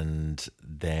 And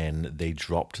then they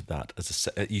dropped that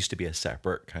it used to be a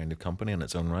separate kind of company in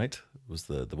its own right, was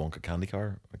the Wonka candy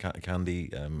car, candy.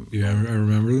 Yeah, I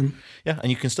remember them. Yeah, and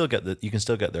you can still get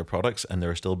their products, and there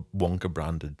are still Wonka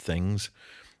branded things,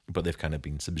 but they've kind of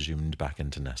been subsumed back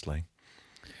into Nestle.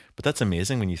 But that's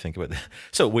amazing when you think about that.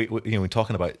 So we're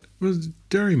talking about. Was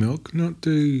Dairy Milk not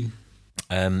do?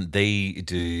 They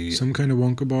do some kind of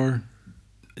Wonka bar.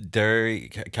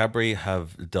 Cadbury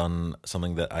have done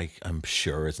something that I'm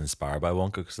sure is inspired by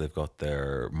Wonka, because they've got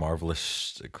their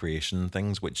marvelous creation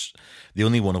things, which the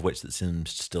only one of which that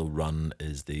seems to still run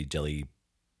is the jelly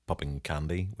popping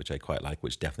candy, which I quite like,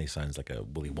 which definitely sounds like a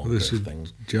Willy Wonka thing.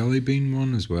 Jelly bean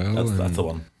one as well. That's the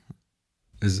one.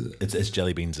 It's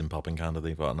jelly beans and popping candy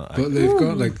they've got. But they've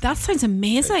got like that sounds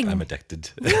amazing. I'm addicted.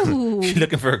 If you're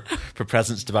looking for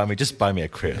presents to buy me, just buy me a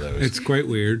crate of those. It's quite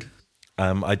weird.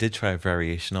 I did try a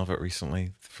variation of it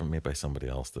recently, made by somebody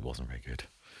else that wasn't very good.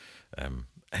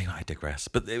 Anyway, I digress.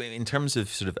 But in terms of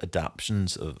sort of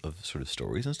adaptions of sort of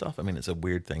stories and stuff, I mean, it's a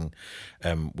weird thing.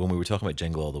 When we were talking about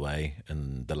Jingle All the Way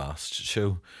in the last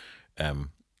show,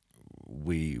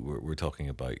 we were talking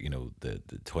about, the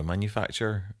toy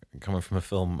manufacturer coming from a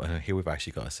film, and here we've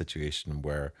actually got a situation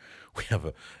where we have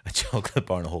a chocolate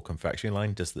bar and a whole confectionery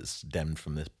line just that's stemmed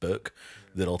from this book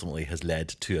that ultimately has led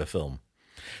to a film.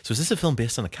 So is this a film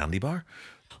based on a candy bar?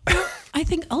 I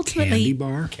think ultimately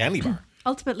candy bar.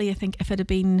 Ultimately, I think if it had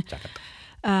been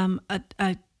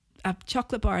a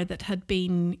chocolate bar that had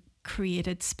been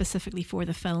created specifically for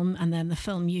the film, and then the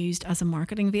film used as a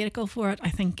marketing vehicle for it,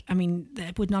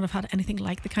 it would not have had anything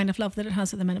like the kind of love that it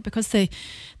has at the minute, because the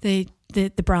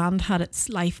brand had its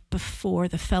life before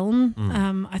the film.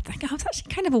 I think it was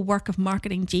actually kind of a work of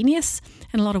marketing genius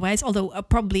in a lot of ways, although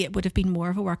probably it would have been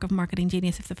more of a work of marketing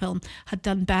genius if the film had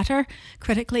done better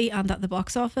critically and at the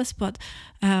box office. But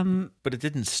it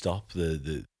didn't stop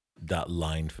that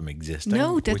line from existing.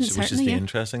 No, it didn't, which is the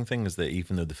interesting thing, is that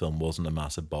even though the film wasn't a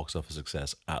massive box office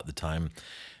success at the time,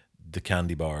 the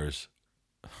candy bars,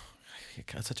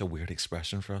 that's such a weird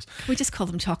expression for us. Can we just call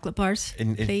them chocolate bars,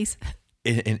 please?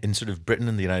 In sort of Britain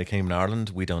and the United Kingdom and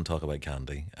Ireland, we don't talk about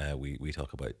candy. We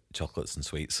talk about chocolates and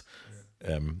sweets.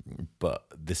 But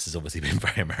this has obviously been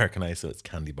very Americanized, so it's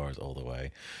candy bars all the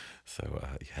way. So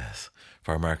yes,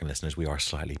 for our American listeners, we are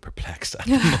slightly perplexed at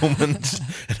the moment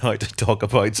in how to talk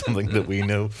about something that we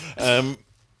know.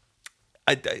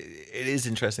 It is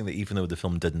interesting that even though the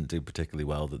film didn't do particularly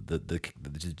well,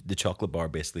 the chocolate bar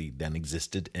basically then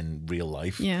existed in real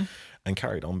life, and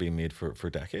carried on being made for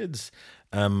decades.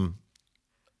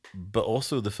 But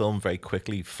also the film very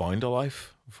quickly found a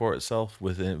life for itself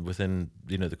within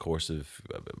the course of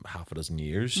half a dozen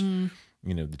years.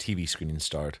 The TV screenings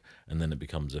start, and then it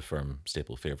becomes a firm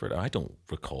staple favorite. I don't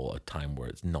recall a time where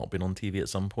it's not been on TV at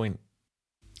some point.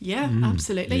 Yeah,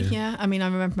 absolutely. Yeah. I mean, I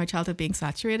remember my childhood being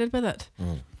saturated with it.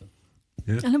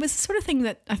 Yeah. And it was the sort of thing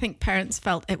that I think parents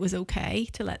felt it was okay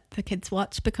to let the kids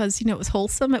watch, because it was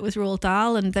wholesome. It was Roald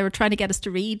Dahl, and they were trying to get us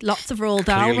to read lots of Roald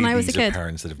Dahl when I was a kid. These are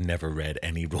parents that have never read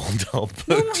any Roald Dahl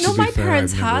books. No, my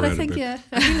parents had. I think, yeah.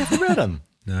 You never read them?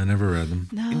 No, I never read them.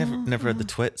 No, you never read the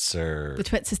Twits, or the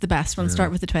Twits is the best one.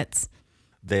 Start with the Twits.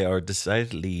 They are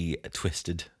decidedly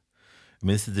twisted. I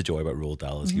mean, this is the joy about Roald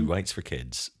Dahl, is he writes for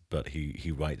kids, but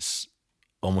he writes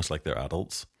almost like they're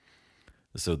adults.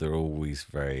 So they're always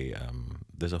very,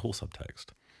 there's a whole subtext.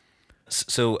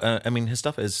 So, his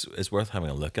stuff is worth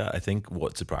having a look at. I think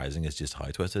what's surprising is just how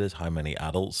twisted it is, how many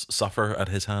adults suffer at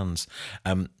his hands.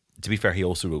 To be fair, he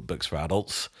also wrote books for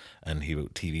adults, and he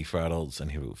wrote TV for adults,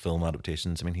 and he wrote film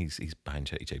adaptations. I mean, he's behind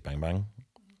Chitty Chitty Bang Bang.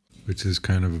 Which is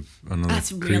kind of another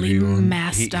That's really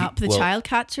messed up. The Child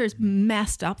Catcher is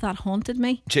messed up. That haunted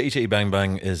me. Chitty Chitty Bang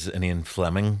Bang is an Ian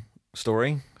Fleming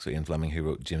story. So Ian Fleming, who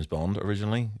wrote James Bond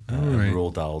originally. Right.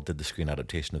 Roald Dahl did the screen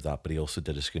adaptation of that, but he also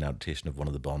did a screen adaptation of one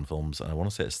of the Bond films. And I want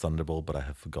to say it's Thunderball, but I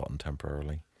have forgotten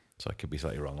temporarily. So I could be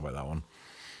slightly wrong about that one.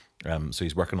 So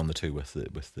he's working on the two with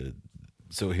the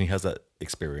so he has that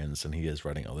experience, and he is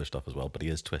writing other stuff as well, but he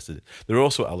is twisted. There are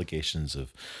also allegations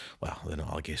of, they're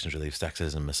not allegations really, of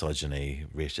sexism, misogyny,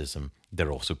 racism. They're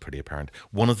also pretty apparent.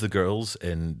 One of the girls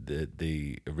in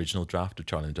the original draft of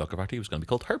Charlie and the Chocolate Factory was going to be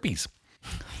called Herpes.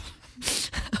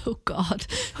 Oh God!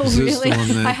 Oh Is this really? the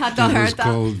one I had not heard was that.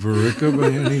 Called Veruca by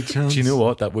any chance? Do you know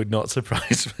what? That would not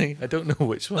surprise me. I don't know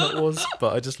which one it was,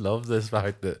 but I just love this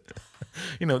fact that,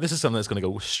 this is something that's going to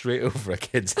go straight over a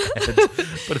kid's head.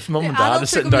 But if mum and dad are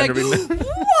sitting down to read it,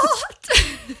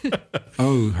 what?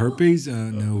 Oh, herpes?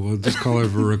 No, we'll just call her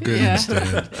Veruca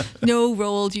instead. No,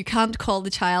 Roald, you can't call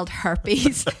the child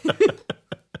herpes.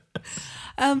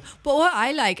 But what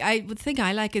I would think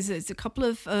is a couple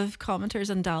of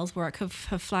commenters on Dahl's work have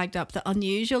flagged up that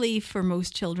unusually for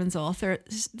most children's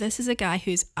authors, this is a guy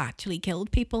who's actually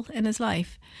killed people in his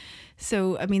life.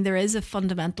 So, I mean, there is a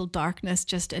fundamental darkness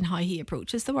just in how he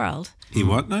approaches the world. He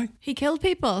what now? He killed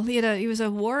people. He was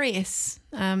a war ace,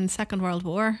 Second World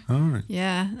War. All right.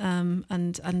 Yeah,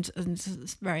 and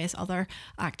various other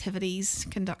activities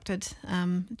conducted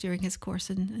during his course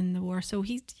in the war. So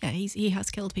he has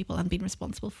killed people and been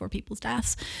responsible for people's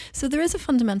deaths. So there is a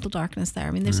fundamental darkness there.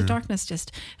 I mean, there's a darkness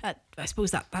just, I suppose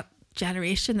that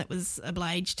generation that was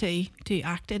obliged to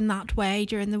act in that way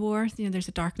during the war. You know, there's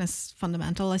a darkness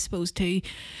fundamental, I suppose, to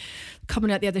coming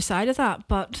out the other side of that.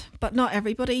 But not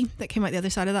everybody that came out the other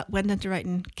side of that went into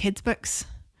writing kids' books,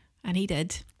 and he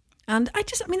did. And I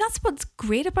mean, that's what's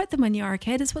great about them when you are a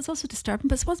kid. It's what's also disturbing,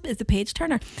 but it's what is the page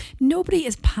turner. Nobody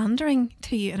is pandering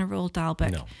to you in a Roald Dahl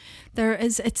book. No.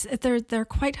 They're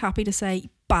quite happy to say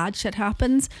bad shit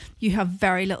happens. You have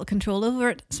very little control over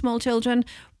it, small children,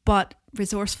 but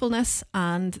resourcefulness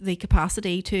and the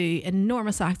capacity to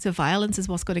enormous acts of violence is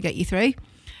what's going to get you through.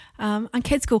 And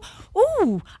kids go,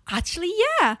 oh, actually,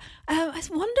 yeah, it's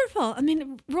wonderful. I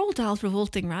mean, Roald Dahl's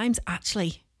Revolting Rhymes,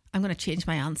 actually, I'm going to change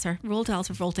my answer. Roald Dahl's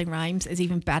Revolting Rhymes is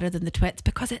even better than the Twits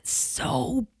because it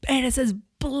is as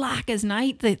black as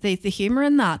night, the humour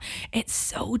in that. It's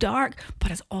so dark,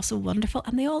 but it's also wonderful.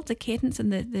 And the cadence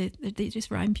and they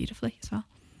just rhyme beautifully as well.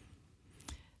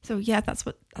 So yeah, that's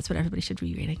what everybody should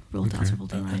be reading. Roald Dahl's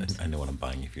Revolting Rhymes. I know what I'm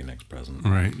buying you for your next present.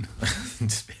 Right.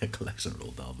 Just be a collection of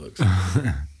Roald Dahl books.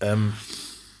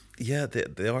 Yeah,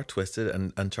 they are twisted,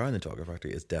 and Charlie and the Chocolate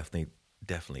Factory is definitely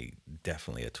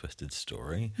a twisted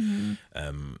story.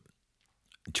 Mm-hmm.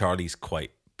 Charlie's quite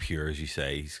pure, as you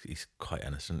say. He's quite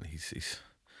innocent. He's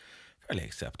fairly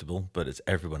acceptable, but it's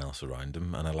everyone else around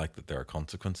him, and I like that there are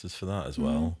consequences for that as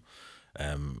well.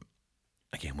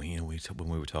 Again, when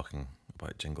we were talking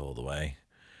about Jingle All the Way,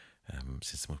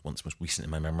 since once most recent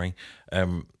in my memory,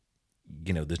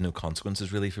 there's no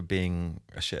consequences really for being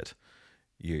a shit.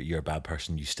 You're a bad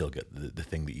person. You still get the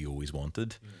thing that you always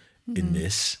wanted. Mm-hmm. In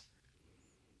this.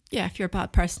 Yeah, if you're a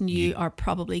bad person, you are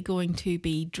probably going to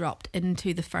be dropped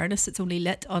into the furnace. It's only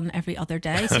lit on every other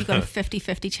day, so you've got a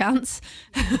 50-50 chance.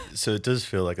 So it does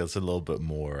feel like it's a little bit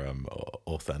more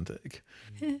authentic.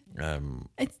 Yeah.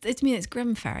 It's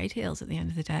grim fairy tales at the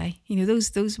end of the day. You know,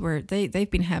 those were they've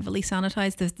been heavily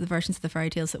sanitized, the versions of the fairy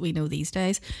tales that we know these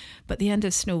days. But the end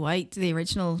of Snow White, the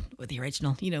original, but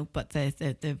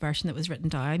the version that was written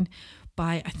down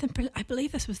by I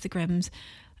believe this was the Grimms.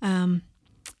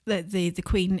 The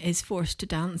queen is forced to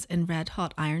dance in red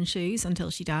hot iron shoes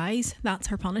until she dies. That's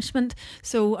her punishment.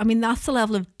 So, I mean, that's the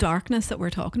level of darkness that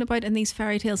we're talking about in these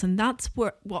fairy tales, and that's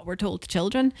what we're told to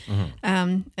children,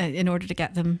 in order to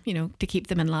get them, to keep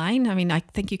them in line. I mean, I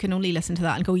think you can only listen to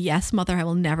that and go, yes, mother, I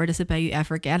will never disobey you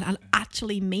ever again, and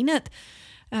actually mean it.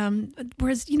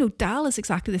 Whereas, Dahl is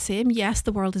exactly the same. Yes,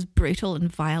 the world is brutal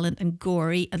and violent and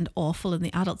gory and awful, and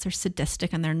the adults are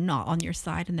sadistic and they're not on your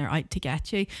side and they're out to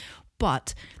get you.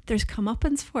 But there's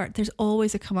comeuppance for it. There's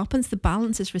always a comeuppance. The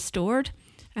balance is restored,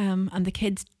 and the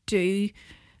kids do.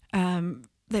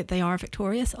 They are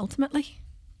victorious ultimately.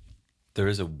 There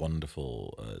is a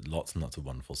wonderful, lots and lots of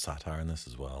wonderful satire in this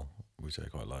as well, which I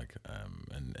quite like.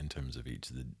 In terms of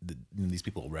each of these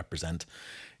people represent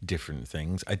different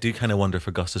things. I do kind of wonder if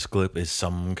Augustus Gloop is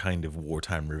some kind of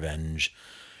wartime revenge.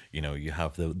 You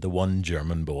have the one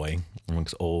German boy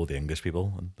amongst all the English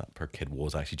people, and that poor kid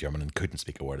was actually German and couldn't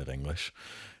speak a word of English.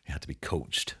 He had to be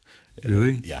coached.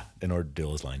 Really? Yeah. In order to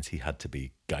do his lines, he had to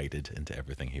be guided into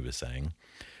everything he was saying.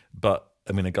 But,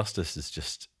 I mean, Augustus is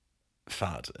just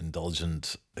fat,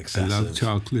 indulgent, excessive. I love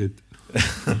chocolate.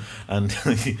 And,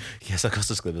 yes,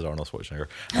 Augustus Gloop is Arnold Schwarzenegger.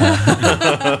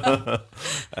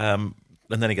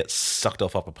 And then he gets sucked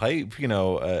off up a pipe,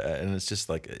 and it's just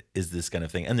like, is this kind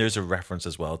of thing? And there's a reference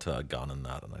as well to a gun and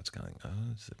that, and I was kind of like,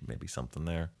 is there maybe something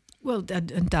there? Well,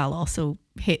 and Dahl also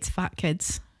hates fat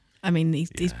kids. I mean, they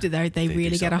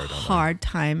really get a hard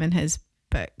time in his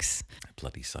books.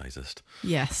 Bloody sizist.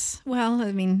 Yes. Well,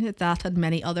 I mean, that and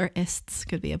many other ists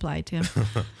could be applied to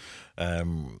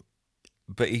him.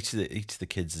 But each of the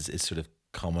kids is sort of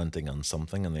commenting on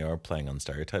something, and they are playing on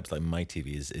stereotypes. Like My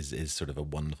TV is sort of a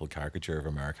wonderful caricature of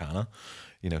Americana,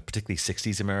 particularly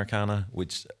 60s Americana,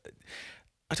 which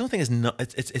I don't think is not.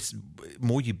 It's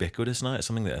more ubiquitous now. It's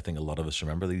something that I think a lot of us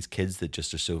remember. These kids that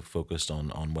just are so focused on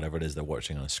whatever it is they're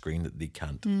watching on a screen that they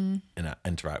can't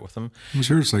interact with them. I'm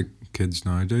sure it's like kids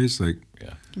nowadays, like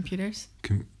computers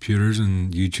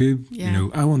and YouTube. Yeah.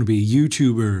 I want to be a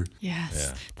YouTuber.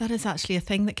 Yes, that is actually a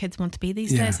thing that kids want to be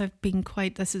these days. I've been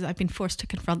forced to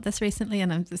confront this recently,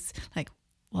 and I'm just like,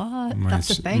 what?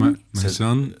 That's a thing. My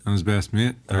son and his best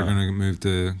mate are going to move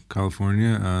to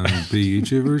California and be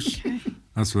YouTubers. Okay.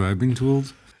 That's what I've been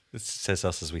told. This says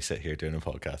us as we sit here doing a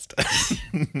podcast.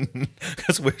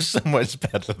 Because we're so much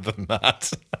better than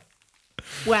that.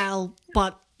 Well,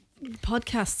 but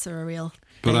podcasts are a real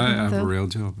But thing, I have a though. real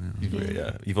job.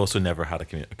 Yeah. You've also never had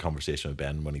a conversation with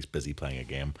Ben when he's busy playing a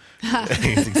game.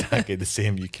 He's exactly the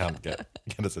same. You can't get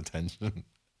his attention.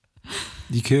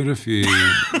 You could if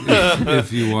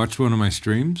you watch one of my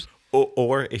streams.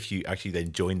 Or if you actually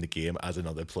then join the game as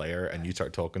another player and you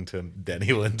start talking to him, then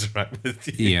he'll interact with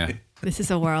you. Yeah. This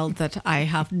is a world that I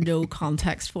have no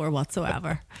context for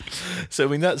whatsoever. So, I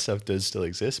mean, that stuff does still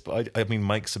exist. But I mean,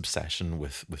 Mike's obsession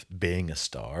with being a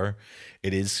star,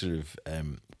 it is sort of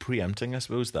preempting, I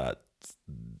suppose, that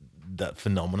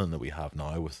phenomenon that we have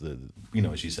now with the,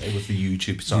 as you say, with the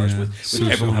YouTube stars, with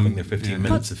everyone having their 15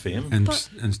 minutes of fame. And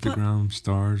Instagram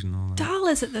stars and all that. Dahl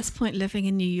is at this point living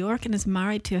in New York and is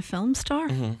married to a film star.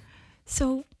 Mm-hmm.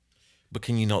 So, but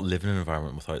can you not live in an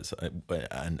environment without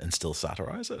and still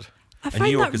satirize it? I And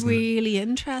find New York that really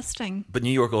interesting. But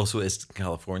New York also is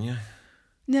California.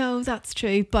 No, that's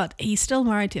true. But he's still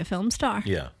married to a film star.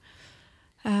 Yeah.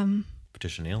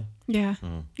 Patricia Neal. Yeah.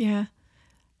 Yeah.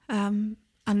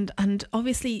 And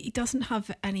obviously he doesn't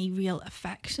have any real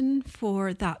affection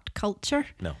for that culture.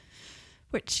 No.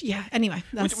 Which, yeah, anyway.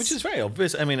 Which is very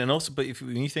obvious. I mean, and also, but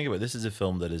when you think about it, this is a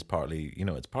film that is partly,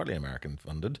 it's partly American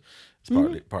funded. It's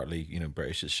partly,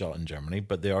 British. It's shot in Germany,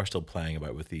 but they are still playing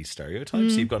about with these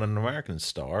stereotypes. So you've got an American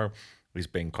star who's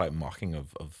being quite mocking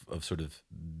of sort of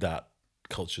that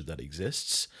culture that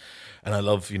exists. And I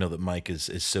love, that Mike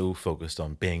is so focused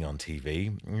on being on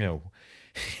TV.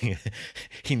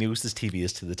 He knows this TV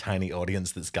is to the tiny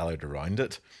audience that's gathered around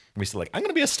it. And he's like, I'm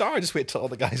going to be a star. Just wait till all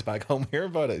the guys back home hear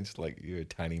about it. It's like, you're a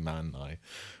tiny man now.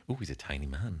 Oh, he's a tiny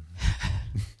man.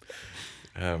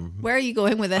 Where are you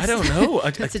going with this? I don't know.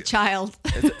 It's a child.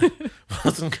 I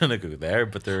wasn't going to go there,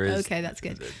 but there is. Okay, that's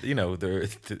good.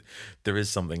 There is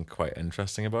something quite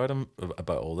interesting about him,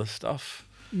 about all this stuff.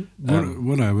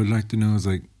 What I would like to know is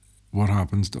what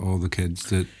happens to all the kids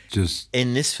that just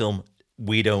in this film.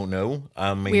 We don't know.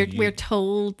 I mean, we're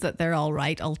told that they're all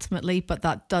right ultimately, but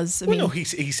that does. No, he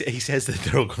says that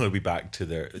they're all going to be back to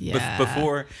their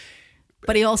before.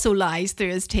 But he also lies through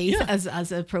his teeth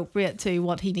as appropriate to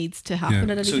what he needs to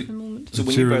happen at any given moment. So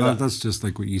when that's just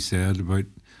like what you said about.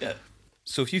 Yeah.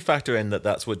 So if you factor in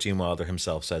that's what Gene Wilder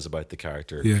himself says about the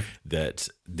character, that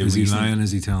is he lying?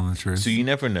 Is he telling the truth? So you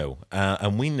never know,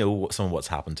 and we know some of what's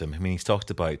happened to him. I mean, he's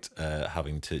talked about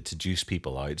having to juice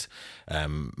people out.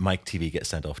 Mike TV gets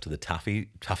sent off to the taffy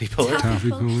puller.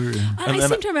 Taffy puller, yeah. And I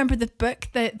seem to remember the book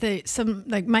that some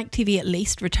Mike TV at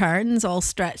least returns all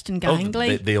stretched and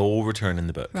gangly. They all return in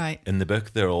the book. Right. In the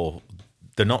book,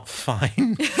 they're not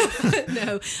fine.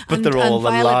 No, but they're all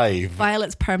alive.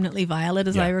 Violet's permanently Violet,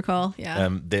 as I recall. Yeah,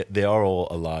 they are all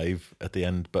alive at the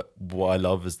end. But what I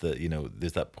love is that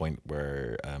there's that point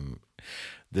where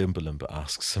the Oompa Loompa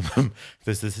asks him,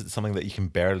 "There's something that you can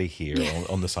barely hear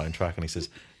on the soundtrack," and he says,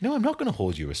 "No, I'm not going to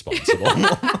hold you responsible."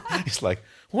 He's like,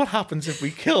 "What happens if we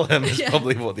kill him?" Is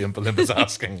probably what the Oompa Loompa's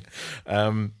asking.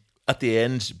 At the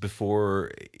end,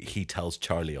 before he tells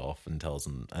Charlie off and tells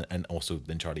him, and also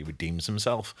then Charlie redeems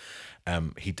himself,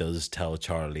 he does tell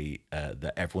Charlie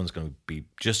that everyone's going to be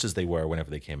just as they were whenever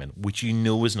they came in, which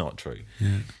is not true.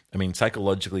 Yeah. I mean,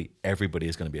 psychologically, everybody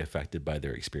is going to be affected by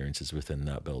their experiences within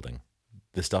that building.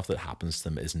 The stuff that happens to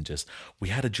them isn't just, we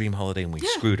had a dream holiday and we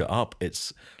screwed it up.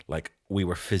 It's like we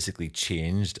were physically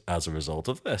changed as a result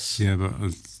of this. Yeah, but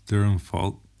it's their own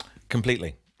fault.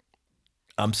 Completely.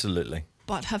 Absolutely.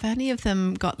 But have any of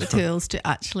them got the tools to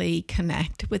actually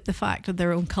connect with the fact of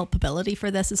their own culpability for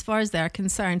this? As far as they're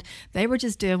concerned, they were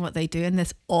just doing what they do, and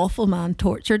this awful man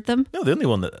tortured them. No, the only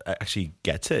one that actually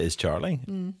gets it is Charlie.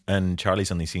 And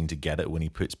Charlie's only seen to get it when he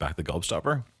puts back the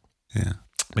gobstopper. Yeah.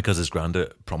 Because his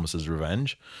granda promises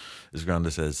revenge. His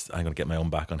granda says, I'm going to get my own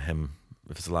back on him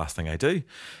if it's the last thing I do.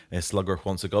 And Slugworth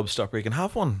wants a gobstopper, he can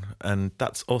have one. And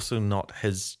that's also not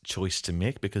his choice to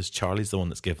make, because Charlie's the one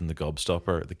that's given the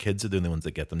gobstopper. The kids are the only ones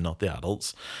that get them, not the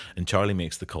adults. And Charlie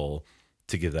makes the call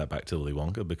to give that back to Willy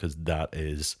Wonka, because that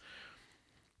is,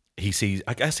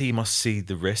 I guess he must see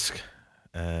the risk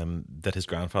that his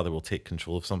grandfather will take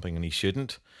control of something and he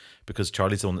shouldn't, because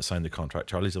Charlie's the one that signed the contract.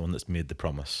 Charlie's the one that's made the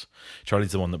promise.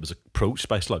 Charlie's the one that was approached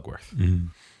by Slugworth.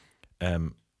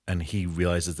 And he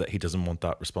realizes that he doesn't want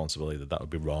that responsibility, that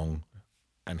would be wrong,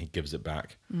 and he gives it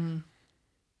back,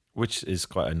 which is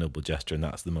quite a noble gesture. And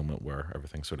that's the moment where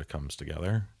everything sort of comes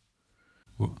together.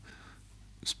 Well,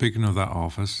 speaking of that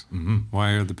office, why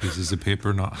are the pieces of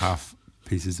paper not half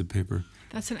pieces of paper?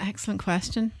 That's an excellent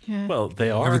question. Yeah. Well, they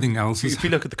are. Everything else is. If you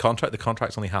look at the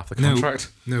contract's only half the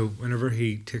contract. No, whenever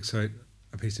he takes out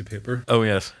a piece of paper. Oh,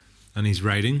 yes. And he's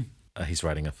writing, He's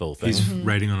writing a full thing. He's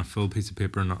writing on a full piece of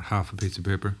paper, not half a piece of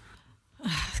paper.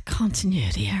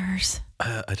 Continuity errors.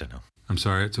 I don't know. I'm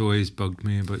sorry, it's always bugged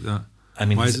me about that. I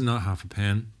mean, why is it not half a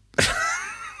pen?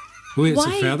 Wait, it's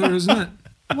a feather, isn't it?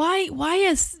 Why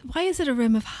is it a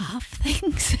room of half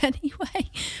things anyway?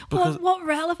 What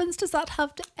relevance does that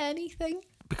have to anything?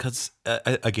 Because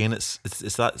again, it's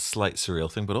that slight surreal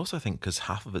thing, but also I think because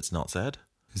half of it's not said.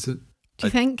 Is it? Do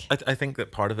you think? I think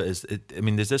that part of it is.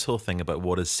 There's this whole thing about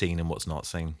what is seen and what's not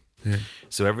seen. Yeah.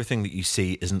 So everything that you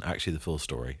see isn't actually the full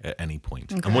story at any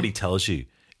point, Okay. and what he tells you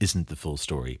isn't the full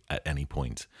story at any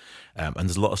point. And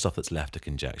there's a lot of stuff that's left to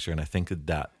conjecture, and I think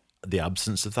that the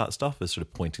absence of that stuff is sort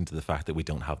of pointing to the fact that we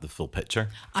don't have the full picture.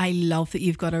 I love that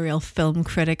you've got a real film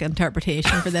critic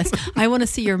interpretation for this. I want to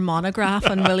see your monograph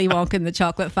on Willy Wonka and the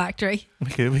Chocolate Factory.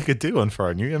 We could do one for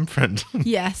our new imprint.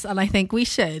 Yes, and I think we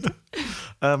should.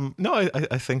 No,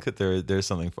 I think that there's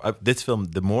something. This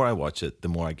film, the more I watch it, the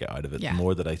more I get out of it. Yeah. The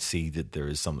more that I see that there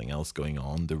is something else going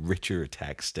on, the richer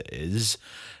text it is.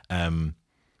 And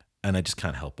I just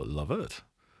can't help but love it.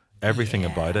 Everything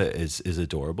about it is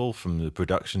adorable, from the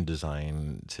production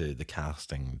design to the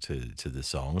casting to the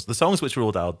songs. The songs which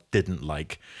Roald Dahl didn't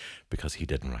like because he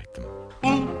didn't write them.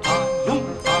 Oompa,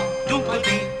 loompa,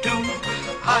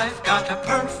 doompa-dee-doo. I've got a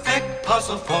perfect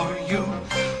puzzle for you.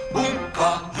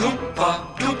 Oompa,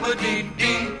 loompa,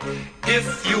 doompa-dee-dee.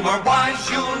 If you are wise,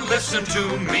 you'll listen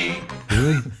to me.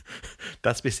 Really?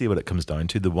 That's basically what it comes down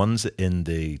to. The ones in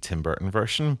the Tim Burton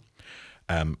version,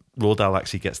 Roald Dahl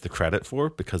actually gets the credit for,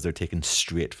 because they're taken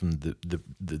straight from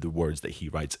the words that he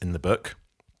writes in the book,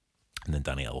 and then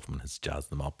Danny Elfman has jazzed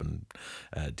them up, and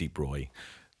Deep Roy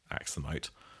acts them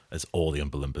out as all the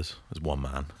Oompa Loompas, as one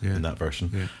man in that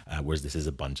version. Whereas this is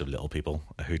a bunch of little people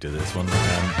who do this one.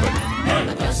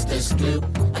 Augustus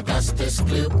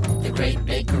Gloop, the great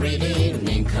big greedy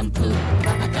nincompoop.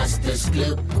 Augustus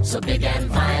Gloop, so big and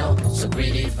vile, so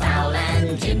greedy, foul,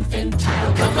 and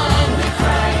infantile. Come on, we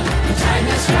cry, the time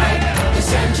is right,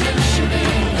 this engine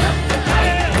shooting up the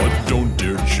pipe. But don't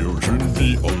dear children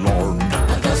be alarmed.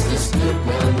 Augustus Gloop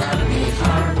will not be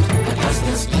harmed.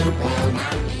 Augustus Gloop will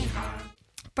not be harmed.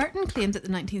 Burton claimed that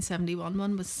the 1971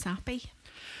 one was sappy.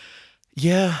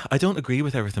 Yeah, I don't agree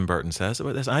with everything Burton says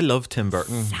about this. I love Tim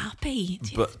Burton. Sappy?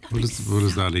 But what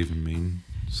does that even mean?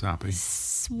 Sappy?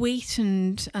 Sweet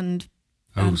and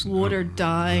watered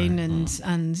down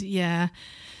and yeah.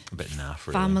 A bit naff,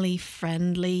 really. Family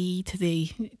friendly to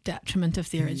the detriment of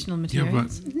the original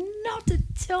materials. Not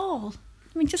at all.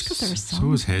 I mean, just because there are songs. So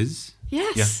was his?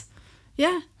 Yes.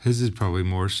 Yeah. His is probably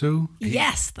more so.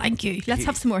 Yes, thank you. Let's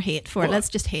have some more hate for it. Let's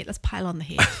just hate. Let's pile on the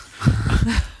hate.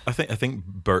 I think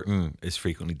Burton is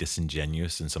frequently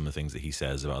disingenuous in some of the things that he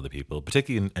says about other people,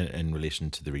 particularly in relation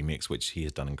to the remakes, which he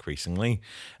has done increasingly,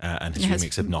 and his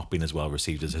remakes have not been as well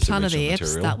received as his Planet original of the Apes,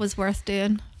 material. that was worth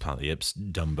doing. Planet of the Apes,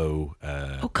 Dumbo.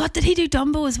 Oh God, did he do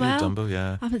Dumbo as well? Dumbo,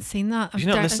 yeah. I haven't seen that. Did you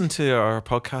not listen to our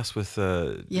podcast with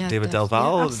David Del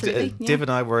Valle? Yeah, absolutely. David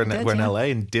and I were in LA,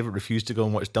 and David refused to go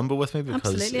and watch Dumbo with me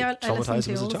because absolutely. I listen traumatized him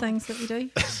to as a all the child. things that we do.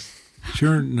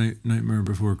 Sure, Nightmare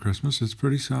Before Christmas. It's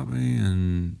pretty sappy,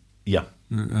 and yeah.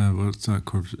 What's that?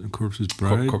 Corpse's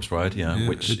Bride. Corpse Bride, yeah,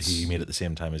 which he made at the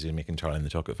same time as he was making Charlie and the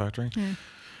Chocolate Factory.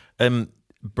 Yeah.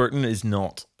 Burton is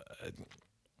not.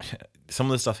 Some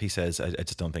of the stuff he says, I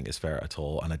just don't think is fair at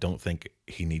all, and I don't think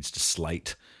he needs to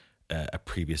slight a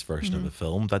previous version of a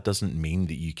film. That doesn't mean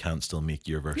that you can't still make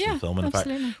your version of the film. And in fact,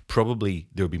 probably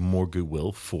there would be more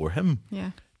goodwill for him.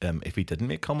 Yeah. If he didn't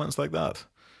make comments like that.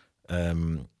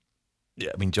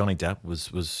 Yeah, I mean, Johnny Depp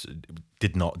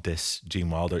did not diss Gene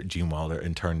Wilder. Gene Wilder,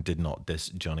 in turn, did not diss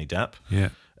Johnny Depp. Yeah.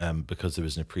 Because there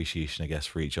was an appreciation, I guess,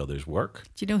 for each other's work.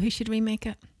 Do you know who should remake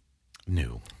it?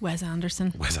 No. Wes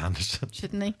Anderson. Wes Anderson.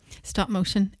 Shouldn't he? Stop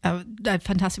motion.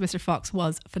 Fantastic Mr. Fox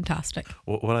was fantastic.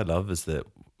 What I love is that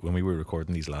when we were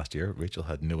recording these last year, Rachel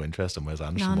had no interest in Wes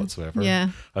Anderson whatsoever. Yeah.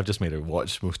 I've just made her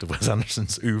watch most of Wes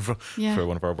Anderson's oeuvre for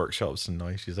one of our workshops, and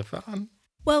now she's a fan.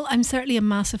 Well, I'm certainly a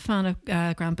massive fan of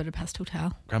Grand Budapest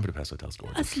Hotel. Grand Budapest Hotel's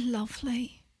gorgeous. That's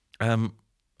lovely. I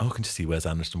can just see Wes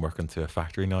Anderson working through a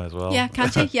factory now as well. Yeah,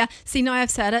 can't you? Yeah. See, now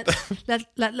I've said it.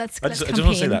 Let's I just want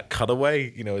to see that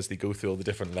cutaway, as they go through all the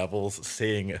different levels,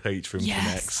 seeing how each room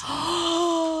connects.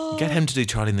 Get him to do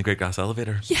Charlie in the Great Glass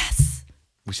Elevator. Yes.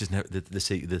 Which is now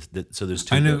so there's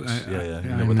two I know. books.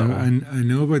 I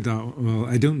know about that. Well,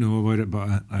 I don't know about it,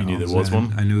 but I knew there was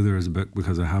one. I know there is a book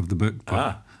because I have the book.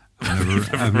 But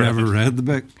I've never read the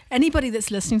book. Anybody that's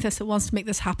listening to this that wants to make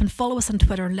this happen, follow us on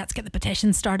Twitter and let's get the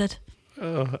petition started.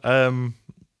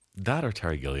 That or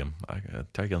Terry Gilliam.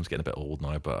 Terry Gilliam's getting a bit old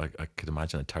now, but I could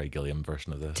imagine a Terry Gilliam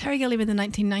version of this. Terry Gilliam in the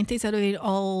 1990s, I'd be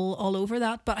all over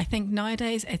that. But I think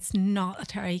nowadays it's not a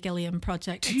Terry Gilliam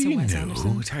project. It's a Wes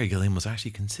Anderson. Terry Gilliam was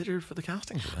actually considered for the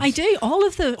casting for this? I do. All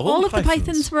of the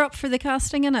Pythons were up for the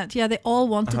casting in it. Yeah, they all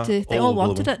wanted to. They all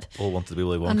wanted it. All wanted to be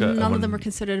Willy Wonka. And none of them were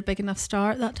considered a big enough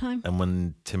star at that time. And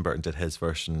when Tim Burton did his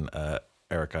version,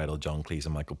 Eric Idle, John Cleese,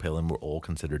 and Michael Palin were all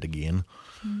considered again.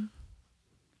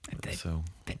 So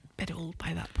bit old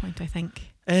by that point, I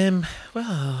think.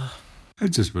 Well, it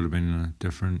just would have been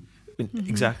different.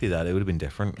 Exactly that. It would have been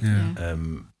different. Yeah.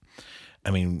 I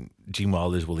mean, Gene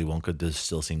Wilder's Willy Wonka does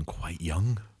still seem quite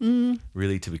young,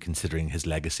 really, to be considering his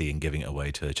legacy and giving it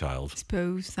away to a child. I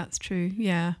suppose that's true.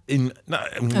 Yeah. And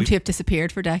to have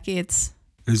disappeared for decades.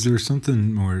 Is there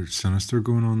something more sinister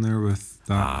going on there with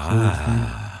that whole thing?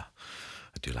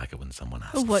 I do like it when someone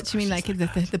asks. Oh, what do you mean, like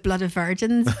the blood of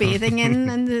virgins bathing in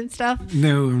and stuff?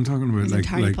 No, I'm talking about it's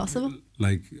entirely possible.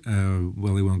 Like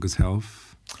Willy Wonka's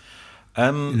health.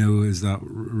 Is that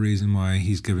reason why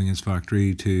he's giving his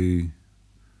factory to?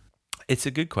 It's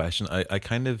a good question. I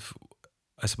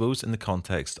suppose in the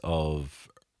context of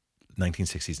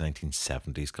 1960s,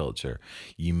 1970s culture,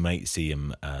 you might see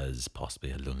him as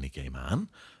possibly a lonely gay man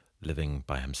living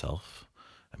by himself.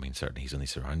 I mean, certainly he's only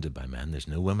surrounded by men. There's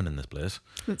no women in this place.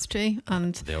 That's true.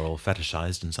 And they're all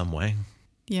fetishized in some way.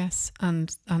 Yes.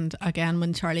 And again,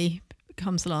 when Charlie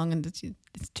comes along and it's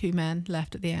two men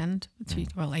left at the end,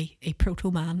 well, a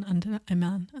proto-man and a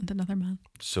man and another man.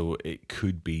 So it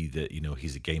could be that,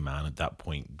 he's a gay man. At that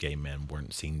point, gay men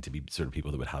weren't seen to be sort of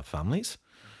people that would have families.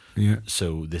 Yeah.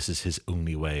 So this is his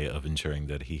only way of ensuring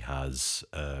that he has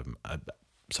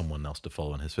someone else to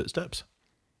follow in his footsteps.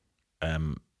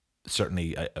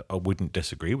 Certainly, I wouldn't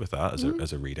disagree with that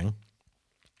as a reading.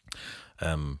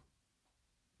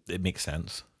 It makes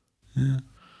sense. Yeah.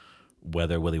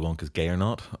 Whether Willy Wonka's gay or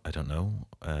not, I don't know.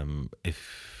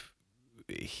 If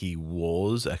he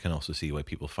was, I can also see why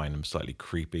people find him slightly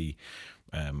creepy.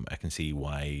 I can see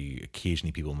why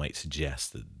occasionally people might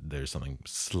suggest that there's something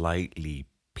slightly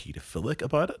paedophilic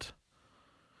about it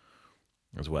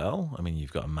as well. I mean,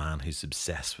 you've got a man who's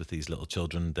obsessed with these little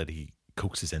children that he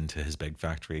coaxes into his big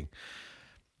factory,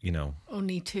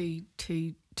 only to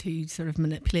sort of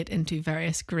manipulate into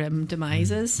various grim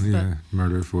demises. Yeah,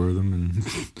 murder for them.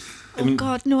 And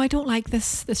God, no, I don't like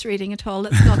this reading at all.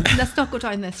 Let's not go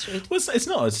down this route. Well, it's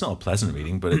not a pleasant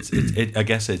reading, but it's I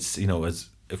guess it's as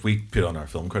if we put on our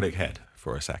film critic head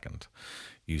for a second,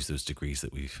 use those degrees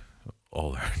that we've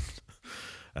all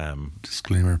earned.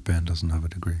 Disclaimer: Ben doesn't have a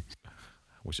degree,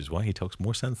 which is why he talks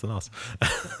more sense than us.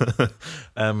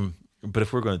 But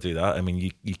if we're going to do that, I mean,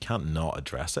 you can't not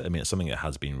address it. I mean, it's something that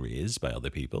has been raised by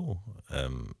other people.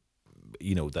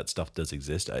 That stuff does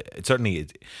exist. I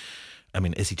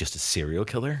mean, is he just a serial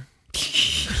killer?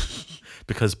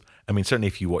 Because, I mean, certainly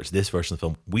if you watch this version of the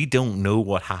film, we don't know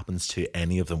what happens to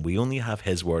any of them. We only have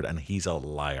his word, and he's a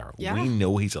liar. Yeah. We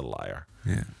know he's a liar.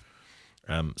 Yeah.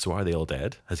 So are they all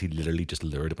dead? Has he literally just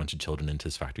lured a bunch of children into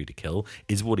his factory to kill?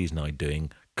 Is what he's now doing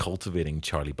cultivating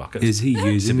Charlie Bucket? Is he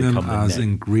using them as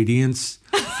ingredients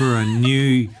for a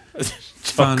new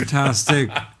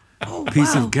fantastic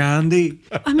piece of candy?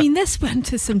 I mean, this went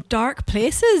to some dark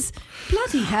places.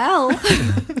 Bloody hell.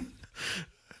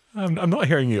 I'm not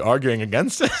hearing you arguing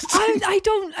against it. I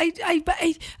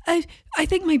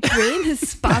think my brain has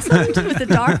spasmed with the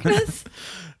darkness.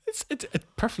 It's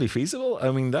perfectly feasible.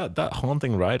 I mean, that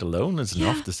haunting ride alone is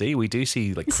enough to see. We do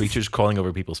see creatures crawling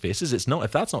over people's faces. It's not,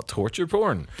 if that's not torture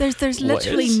porn. There's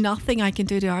literally nothing I can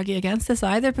do to argue against this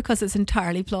either, because it's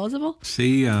entirely plausible.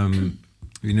 See,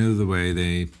 the way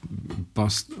they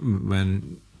bust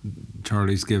when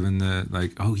Charlie's given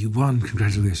you won,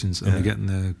 congratulations, and they get in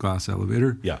the glass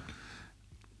elevator. Yeah.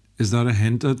 Is that a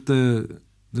hint at the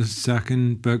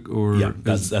second book, or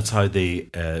that's how the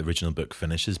original book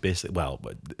finishes, basically. Well,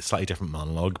 slightly different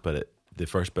monologue, but the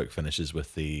first book finishes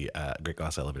with the great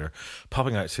glass elevator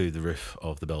popping out to the roof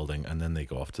of the building, and then they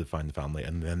go off to find the family,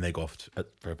 and then they go off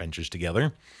for adventures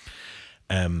together.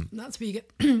 That's where you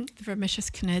get the Vermicious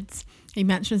Cnids. He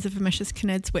mentions the Vermicious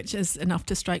Cnids, which is enough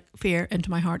to strike fear into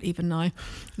my heart even now.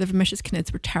 The Vermicious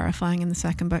Cnids were terrifying in the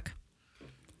second book.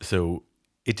 So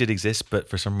it did exist, but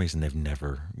for some reason they've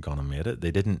never gone and made it.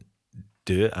 They didn't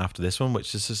do it after this one,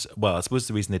 which is just, well, I suppose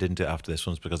the reason they didn't do it after this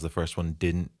one is because the first one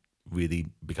didn't really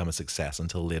become a success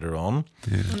until later on.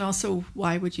 Yeah. And also,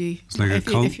 why would you? It's like a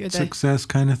cult success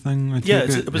kind of thing.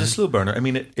 It was a slow burner. I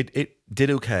mean, it did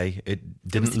okay. It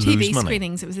didn't lose TV money.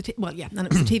 Screenings. It was and it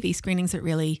was the TV screenings that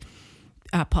really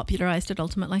popularized it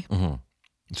ultimately.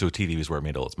 Mm-hmm. So TV was where it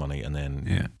made all its money, and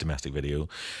then domestic video.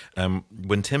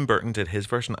 When Tim Burton did his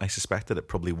version, I suspect that it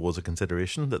probably was a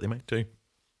consideration that they might do.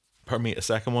 Pardon me, a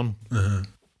second one.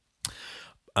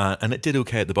 And it did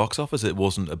okay at the box office. It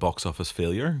wasn't a box office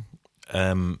failure.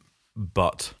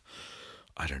 But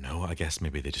I don't know. I guess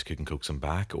maybe they just couldn't coax them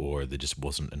back, or there just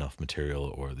wasn't enough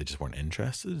material, or they just weren't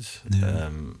interested. Yeah.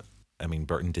 I mean,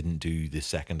 Burton didn't do the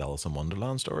second Alice in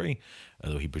Wonderland story,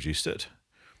 although he produced it.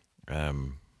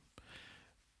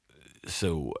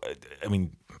 So, I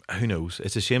mean, who knows?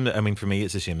 It's a shame that, I mean, for me,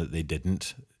 it's a shame that they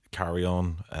didn't carry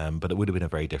on, but it would have been a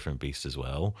very different beast as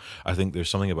well. I think there's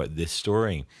something about this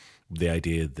story, the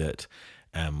idea that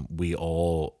we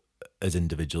all, as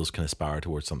individuals, can aspire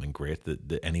towards something great,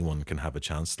 that anyone can have a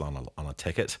chance on a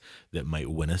ticket that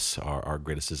might win us our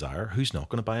greatest desire. Who's not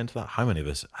going to buy into that? How many of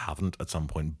us haven't at some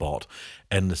point bought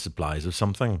endless supplies of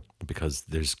something because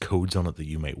there's codes on it that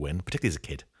you might win, particularly as a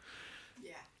kid?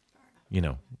 You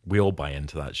know, we all buy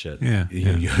into that shit. Yeah.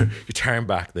 You're tearing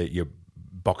back your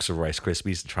box of Rice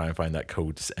Krispies to try and find that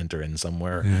code to enter in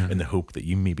somewhere in the hope that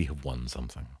you maybe have won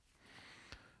something.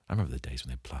 I remember the days when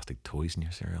they had plastic toys in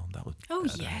your cereal. That was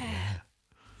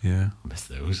Yeah. I miss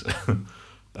those.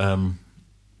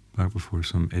 Back before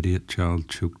some idiot child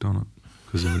choked on it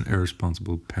because of an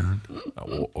irresponsible parent.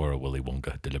 Or a Willy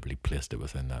Wonka deliberately placed it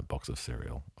within that box of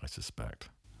cereal, I suspect.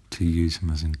 To use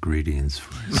them as ingredients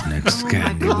for his next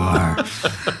candy bar.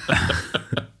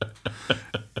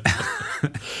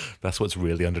 That's what's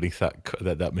really underneath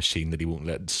that machine that he won't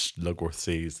let Slugworth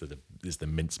see is the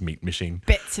mincemeat machine.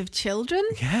 Bits of children?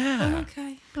 Yeah. Oh,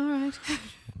 okay, all right.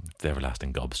 The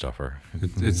everlasting gobstopper.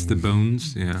 It's the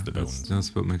bones, yeah. It's the bones.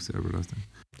 That's what makes it everlasting.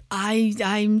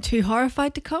 I'm too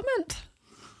horrified to comment.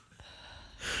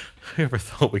 Whoever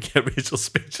thought we'd get Rachel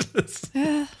speechless?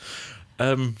 Yeah.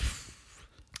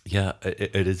 Yeah,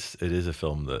 it is a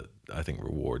film that I think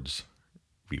rewards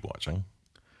rewatching.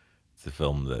 It's a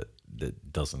film that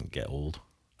doesn't get old.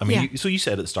 I mean, so you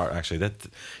said at the start actually that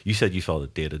you said you felt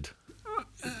it dated.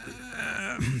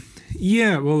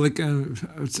 Yeah, well, like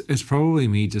it's probably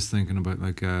me just thinking about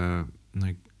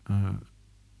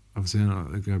obviously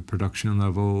on like a production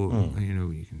level. You know,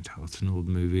 you can tell it's an old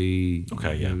movie.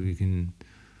 Okay, you can.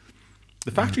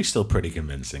 The Factory's still pretty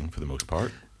convincing for the most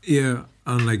part. Yeah,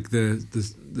 and like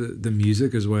the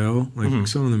music as well. Like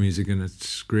some of the music in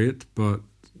it's great, but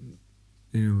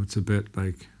you know, it's a bit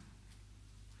like,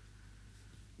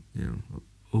 you know,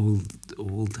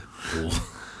 old.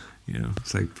 You know,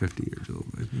 it's like 50 years old.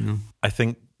 Like, you know, I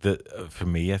think that for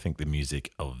me, I think the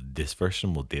music of this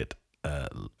version will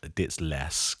dates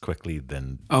less quickly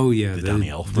than the Danny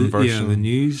Elfman version. Yeah, the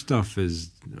new stuff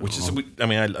is I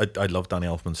mean, I love Danny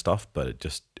Elfman stuff, but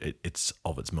it's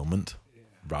of its moment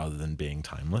rather than being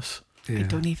timeless. Yeah. I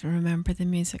don't even remember the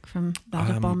music from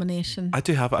that abomination. I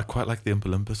do have. I quite like the Oompa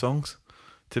Loompa songs,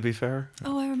 to be fair.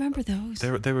 Oh, I remember those.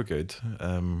 They were good.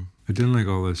 I didn't like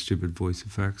all the stupid voice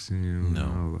effects and and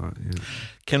all that.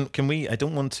 Yeah. Can we? I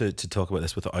don't want to talk about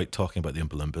this without talking about the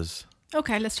Oompa Loompas.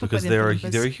 Okay, let's talk because about the Oompa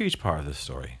Loompas. they're a huge part of this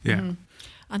story. Yeah,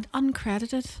 and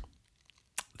uncredited.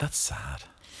 That's sad.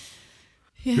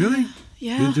 Yeah. Really?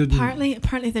 Yeah.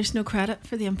 Apparently, there's no credit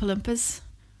for the Oompa Loompas.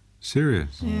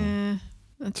 Serious? Yeah.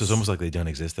 So it's almost like they don't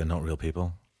exist. They're not real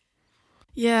people.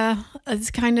 Yeah,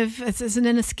 it's kind of it's an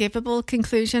inescapable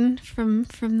conclusion from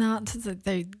that.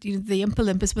 The Oompa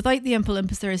Loompas. Without the Oompa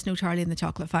Loompas, there is no Charlie and the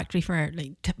Chocolate Factory for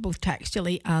like both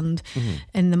textually and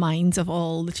in the minds of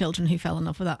all the children who fell in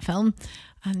love with that film,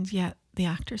 and yet the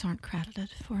actors aren't credited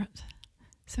for it.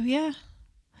 So yeah.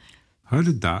 How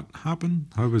did that happen?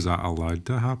 How was that allowed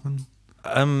to happen?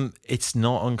 It's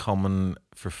not uncommon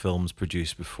for films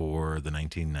produced before the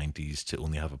 1990s to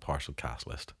only have a partial cast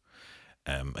list.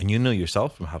 And you know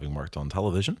yourself from having worked on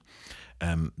television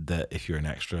that if you're an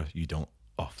extra, you don't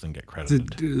often get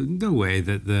credited. No way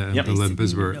that the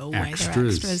Olympus were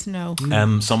extras. No.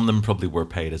 Some of them probably were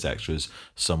paid as extras.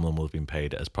 Some of them will have been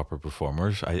paid as proper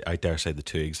performers. I dare say the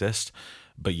two exist.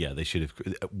 But yeah, they should have.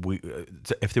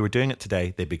 If they were doing it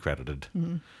today, they'd be credited.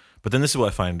 But then this is what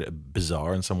I find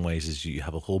bizarre in some ways is you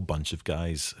have a whole bunch of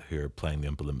guys who are playing the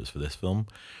Oompa Loompas for this film.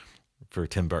 For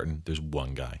Tim Burton, there's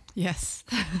one guy. Yes.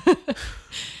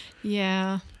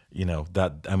 Yeah. You know,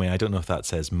 that, I mean, I don't know if that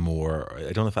says more,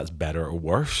 I don't know if that's better or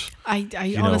worse.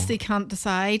 I honestly can't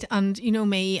decide. And you know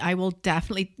me, I will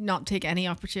definitely not take any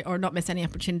opportunity or not miss any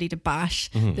opportunity to bash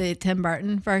the Tim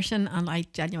Burton version. And I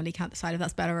genuinely can't decide if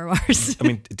that's better or worse. I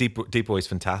mean, Deep Boy's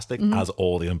fantastic, as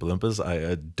all the Oompa Loompas. I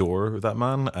adore that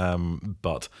man.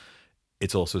 But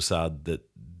it's also sad that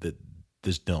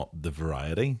there's not the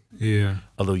variety. Yeah.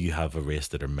 Although you have a race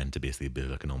that are meant to basically be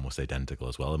looking almost identical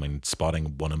as well. I mean,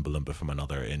 spotting one Oompa Loompa from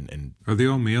another in Are they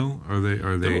all male? Are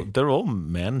they? they're all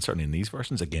men, certainly in these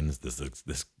versions. Again, there's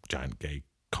this giant gay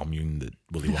commune that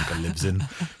Willy Wonka lives in.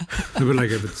 No, but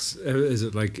like, if it's is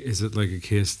it like a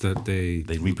case that they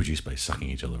reproduce by sucking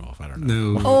each other off? I don't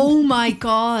know. No. Oh my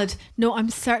God! No, I'm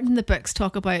certain the books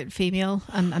talk about female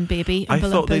and baby. I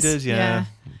Oompa thought they Loompas. did, yeah.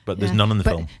 But there's none in the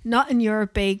But film. Not in your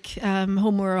big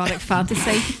homoerotic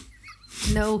fantasy.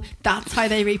 No, that's how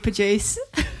they reproduce.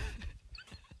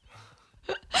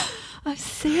 I'm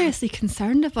seriously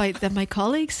concerned about my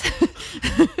colleagues.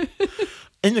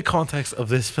 In the context of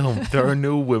this film, there are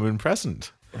no women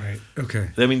present. Right. Okay.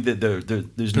 I mean,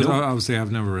 there's no. Obviously,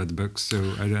 I've never read the books, so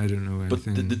I don't know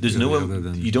anything. But there's really no. other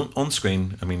than You don't on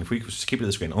screen. I mean, if we just keep it to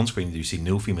the screen, on screen you see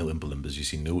no female Oompa Loompas. You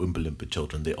see no Oompa Loompa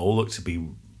children. They all look to be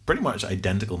pretty much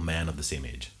identical men of the same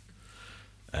age,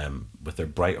 with their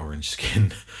bright orange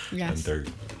skin and their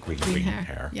green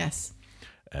hair. Yes.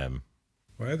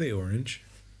 Why are they orange?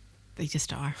 They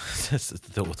just are.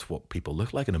 That's what people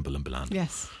look like in Oompa Loompa Land.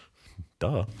 Yes.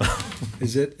 Duh.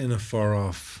 Is it in a far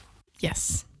off?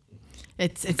 Yes.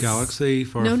 It's galaxy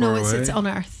far no, away? it's on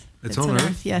Earth. It's on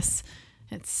Earth? Yes.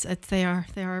 They are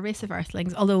a race of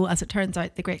Earthlings. Although, as it turns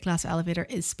out, the Great Glass Elevator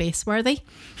is space worthy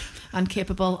and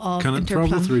capable of. Can it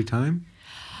travel through time?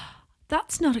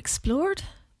 That's not explored.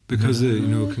 Because it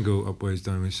can go upwards,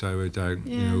 downwards, sideways,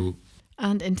 diagonal.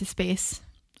 And into space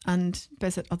and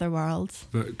visit other worlds.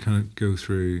 But can it go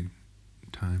through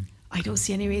time? I don't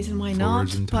see any reason why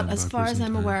Forwards not. in time, But as far backwards as in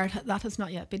I'm time. aware, that has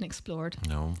not yet been explored.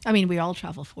 No. I mean, we all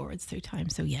travel forwards through time,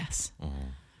 so yes.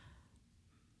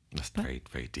 That's very,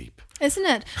 very deep. Isn't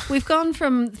it? We've gone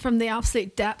from the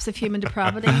absolute depths of human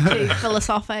depravity to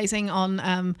philosophizing on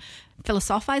I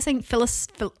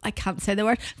can't say the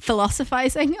word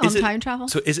philosophizing on time travel.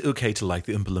 So is it okay to like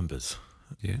the Oompa Loompas?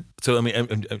 Yeah. So I mean,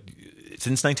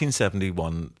 since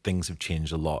 1971, things have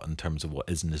changed a lot in terms of what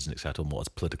is and isn't acceptable, and what is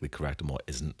politically correct and what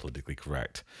isn't politically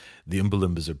correct. The Oompa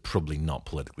Loompas are probably not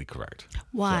politically correct.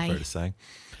 Why? Is that fair to say?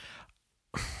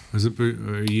 Was it?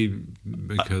 Are you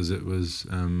because it was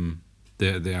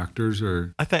the actors,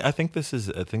 or I think this is.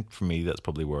 I think for me that's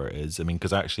probably where it is. I mean,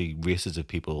 because actually races of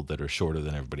people that are shorter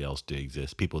than everybody else do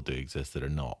exist. People do exist that are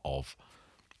not of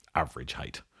average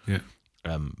height. Yeah.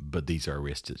 But these are a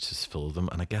race that's just full of them,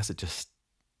 and I guess it just.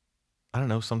 I don't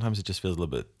know. Sometimes it just feels a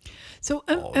little bit. So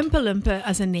Oompa Loompa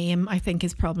as a name, I think,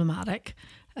 is problematic.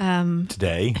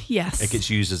 Today, yes, it gets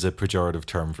used as a pejorative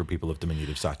term for people of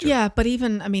diminutive stature. Yeah, but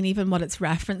even what it's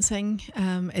referencing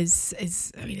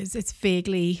it's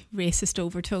vaguely racist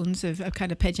overtones of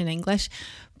kind of pidgin English,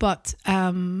 but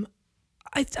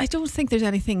I don't think there's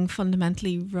anything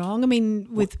fundamentally wrong. I mean,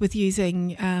 with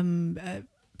using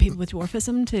people with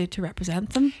dwarfism to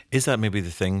represent them. Is that maybe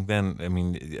the thing then? I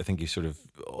mean, I think you sort of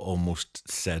almost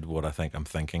said what I think I'm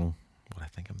thinking.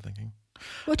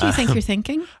 What do you think you're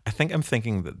thinking? I think I'm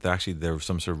thinking that actually they're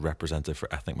some sort of representative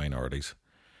for ethnic minorities.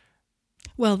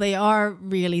 Well, they are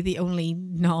really the only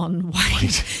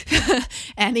non-white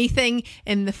anything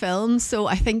in the film, so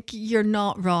I think you're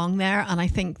not wrong there. And I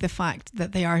think the fact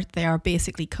that they are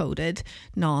basically coded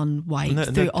non-white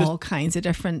through all kinds of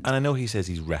different. And I know he says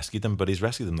he's rescued them, but he's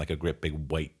rescued them like a great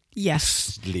big white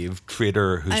slave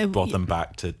trader who's brought them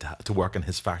back to work in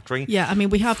his factory. Yeah, I mean,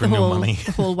 we have the no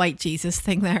whole white Jesus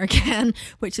thing there again,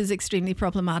 which is extremely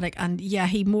problematic. And yeah,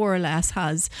 he more or less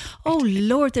has. Oh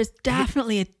Lord, there's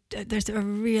definitely there's a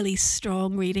really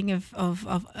strong reading of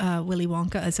Willy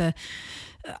Wonka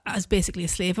as basically a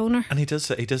slave owner. And he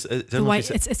does. It's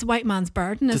the white man's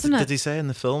burden, isn't it? Did he say in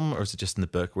the film, or is it just in the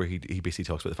book where he basically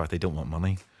talks about the fact they don't want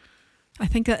money? I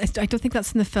don't think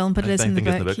that's in the film, but it is in the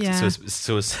book. Yeah.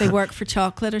 So they work for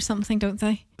chocolate or something, don't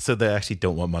they? So they actually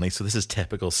don't want money. So this is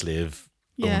typical slave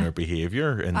owner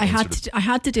behaviour. I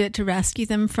had to do it to rescue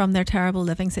them from their terrible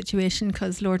living situation,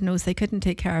 because Lord knows they couldn't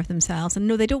take care of themselves. And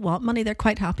no, they don't want money. They're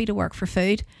quite happy to work for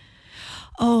food.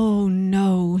 Oh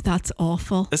no, that's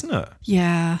awful, isn't it?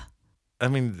 Yeah. I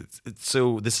mean,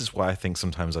 so this is why I think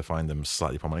sometimes I find them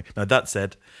slightly problematic. Now that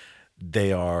said,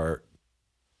 they are.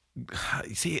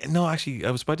 See, no, actually,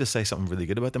 I was about to say something really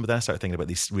good about them, but then I started thinking about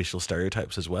these racial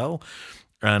stereotypes as well.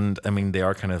 And I mean, they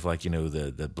are kind of like,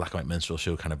 the black and white minstrel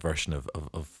show kind of version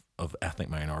of ethnic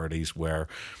minorities, where,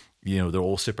 they're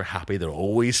all super happy. They're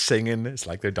always singing. It's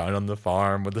like they're down on the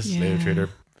farm with the slave trader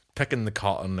picking the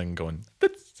cotton and going,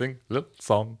 let's sing a little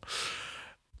song.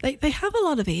 They have a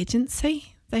lot of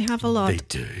agency. They have a lot. They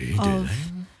do, do they?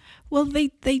 Well,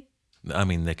 they I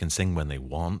mean, they can sing when they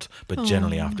want, but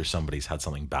generally after somebody's had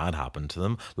something bad happen to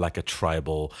them, like a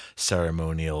tribal,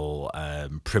 ceremonial,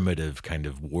 primitive kind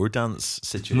of war dance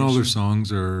situation. And all their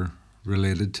songs are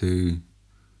related to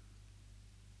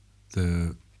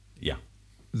the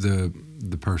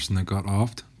person that got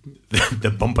offed.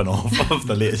 The bumping off of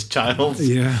the latest child.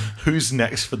 Yeah. Who's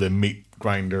next for the meat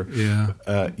grinder? Yeah.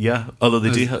 Yeah. Although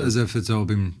they do have, as if it's all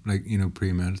been like,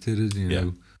 premeditated,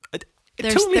 know.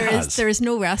 There is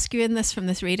no rescuing this from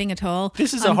this reading at all.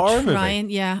 This is a horror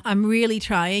movie. Yeah, I'm really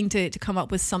trying to come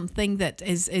up with something that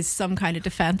is some kind of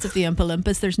defense of the Oompa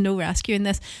Loompas. There's no rescuing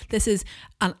this. This is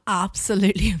an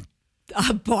absolutely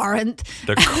abhorrent.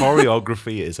 The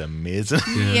choreography is amazing.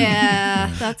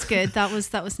 Yeah, that's good. That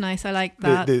was nice. I like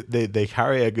that. They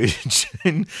carry a good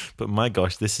tune, but my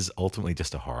gosh, this is ultimately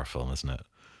just a horror film, isn't it?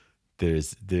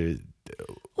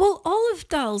 Well, all of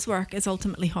Dahl's work is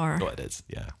ultimately horror. Oh, it is.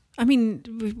 Yeah. I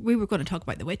mean, we were going to talk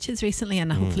about The Witches recently,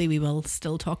 and hopefully we will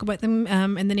still talk about them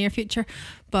in the near future.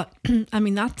 But I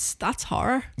mean, that's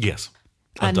horror. Yes,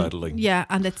 undoubtedly.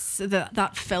 And it's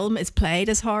that film is played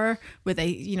as horror with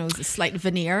a slight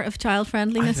veneer of child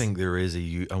friendliness. I think there is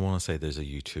I want to say there's a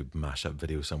YouTube mashup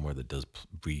video somewhere that does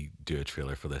redo a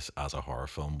trailer for this as a horror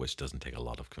film, which doesn't take a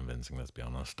lot of convincing, let's be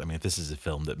honest. I mean, if this is a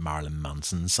film that Marilyn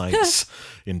Manson cites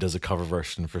and does a cover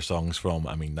version for songs from,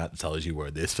 I mean, that tells you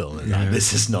where this film is. Yeah.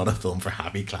 This is not a film for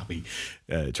happy clappy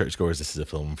churchgoers. This is a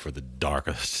film for the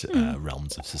darkest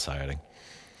realms of society.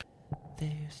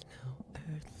 There's no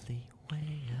earthly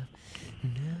way of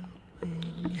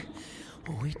knowing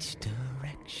which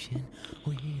direction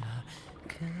we are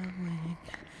going.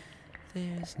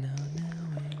 There's no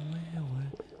knowing where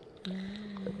we're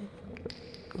going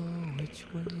or which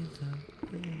way the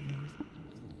wind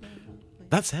is.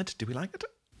 That said, do we like it?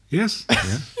 Yes.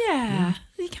 Yeah. Yeah.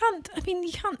 You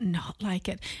can't not like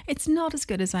it. It's not as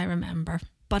good as I remember,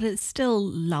 but it's still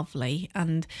lovely.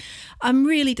 And I'm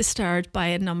really disturbed by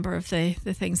a number of the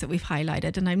things that we've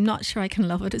highlighted, and I'm not sure I can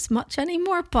love it as much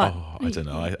anymore. But I don't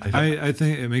know. I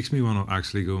think it makes me want to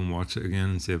actually go and watch it again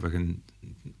and see if I can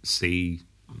see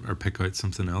or pick out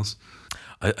something else.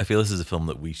 I feel this is a film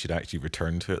that we should actually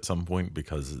return to at some point,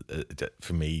 because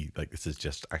for me, like, this is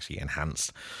just actually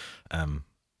enhanced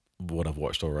what I've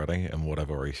watched already and what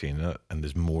I've already seen in it, and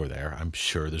there's more there. I'm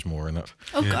sure there's more in it.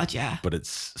 Oh yeah. God, yeah. But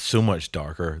it's so much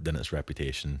darker than its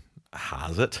reputation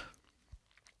has it.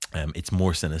 It's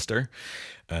more sinister,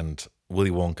 and Willy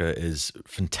Wonka is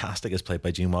fantastic as played by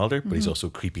Gene Wilder, but he's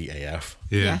also creepy AF.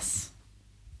 Yeah. Yes.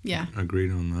 Yeah. Agreed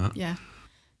on that. Yeah.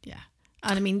 Yeah.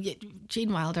 And I mean,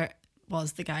 Gene Wilder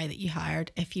was the guy that you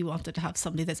hired if you wanted to have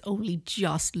somebody that's only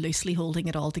just loosely holding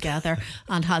it all together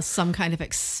and has some kind of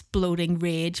exploding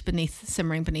rage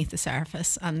simmering beneath the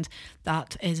surface, and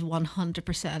that is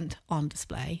 100% on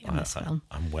display in this film.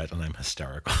 I'm wet and I'm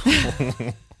hysterical.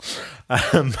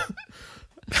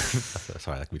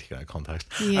 Sorry, that could be taken out of context.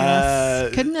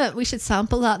 Yes. Couldn't it? We should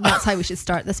sample that, and that's how we should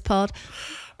start this pod.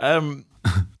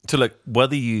 So, like,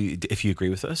 if you agree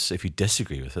with us, if you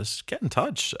disagree with us, get in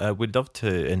touch. We'd love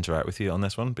to interact with you on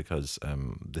this one, because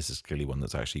this is clearly one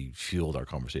that's actually fueled our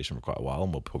conversation for quite a while,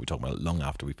 and we'll probably talk about it long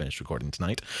after we finish recording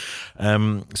tonight.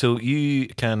 So you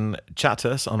can chat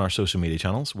to us on our social media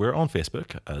channels. We're on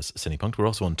Facebook as Cinepunkt. We're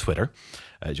also on Twitter.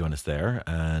 Join us there,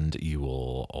 and you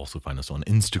will also find us on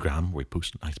Instagram, where we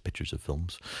post nice pictures of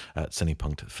films at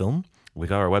Cinepunkt Film. We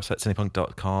got our website,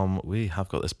 cinepunkt.com. We have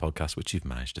got this podcast, which you've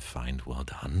managed to find. Well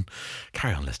done.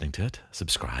 Carry on listening to it.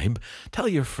 Subscribe. Tell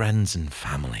your friends and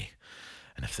family.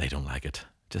 And if they don't like it,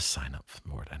 just sign up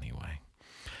for it anyway.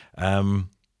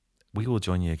 We will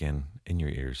join you again in your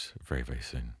ears very, very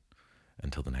soon.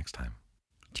 Until the next time.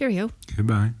 Cheerio.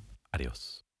 Goodbye.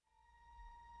 Adios.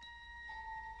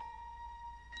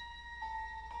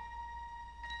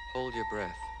 Hold your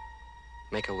breath.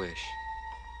 Make a wish.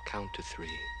 Count to 3.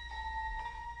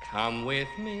 Come with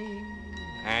me,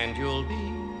 and you'll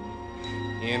be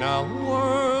in a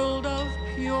world of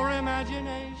pure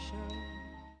imagination.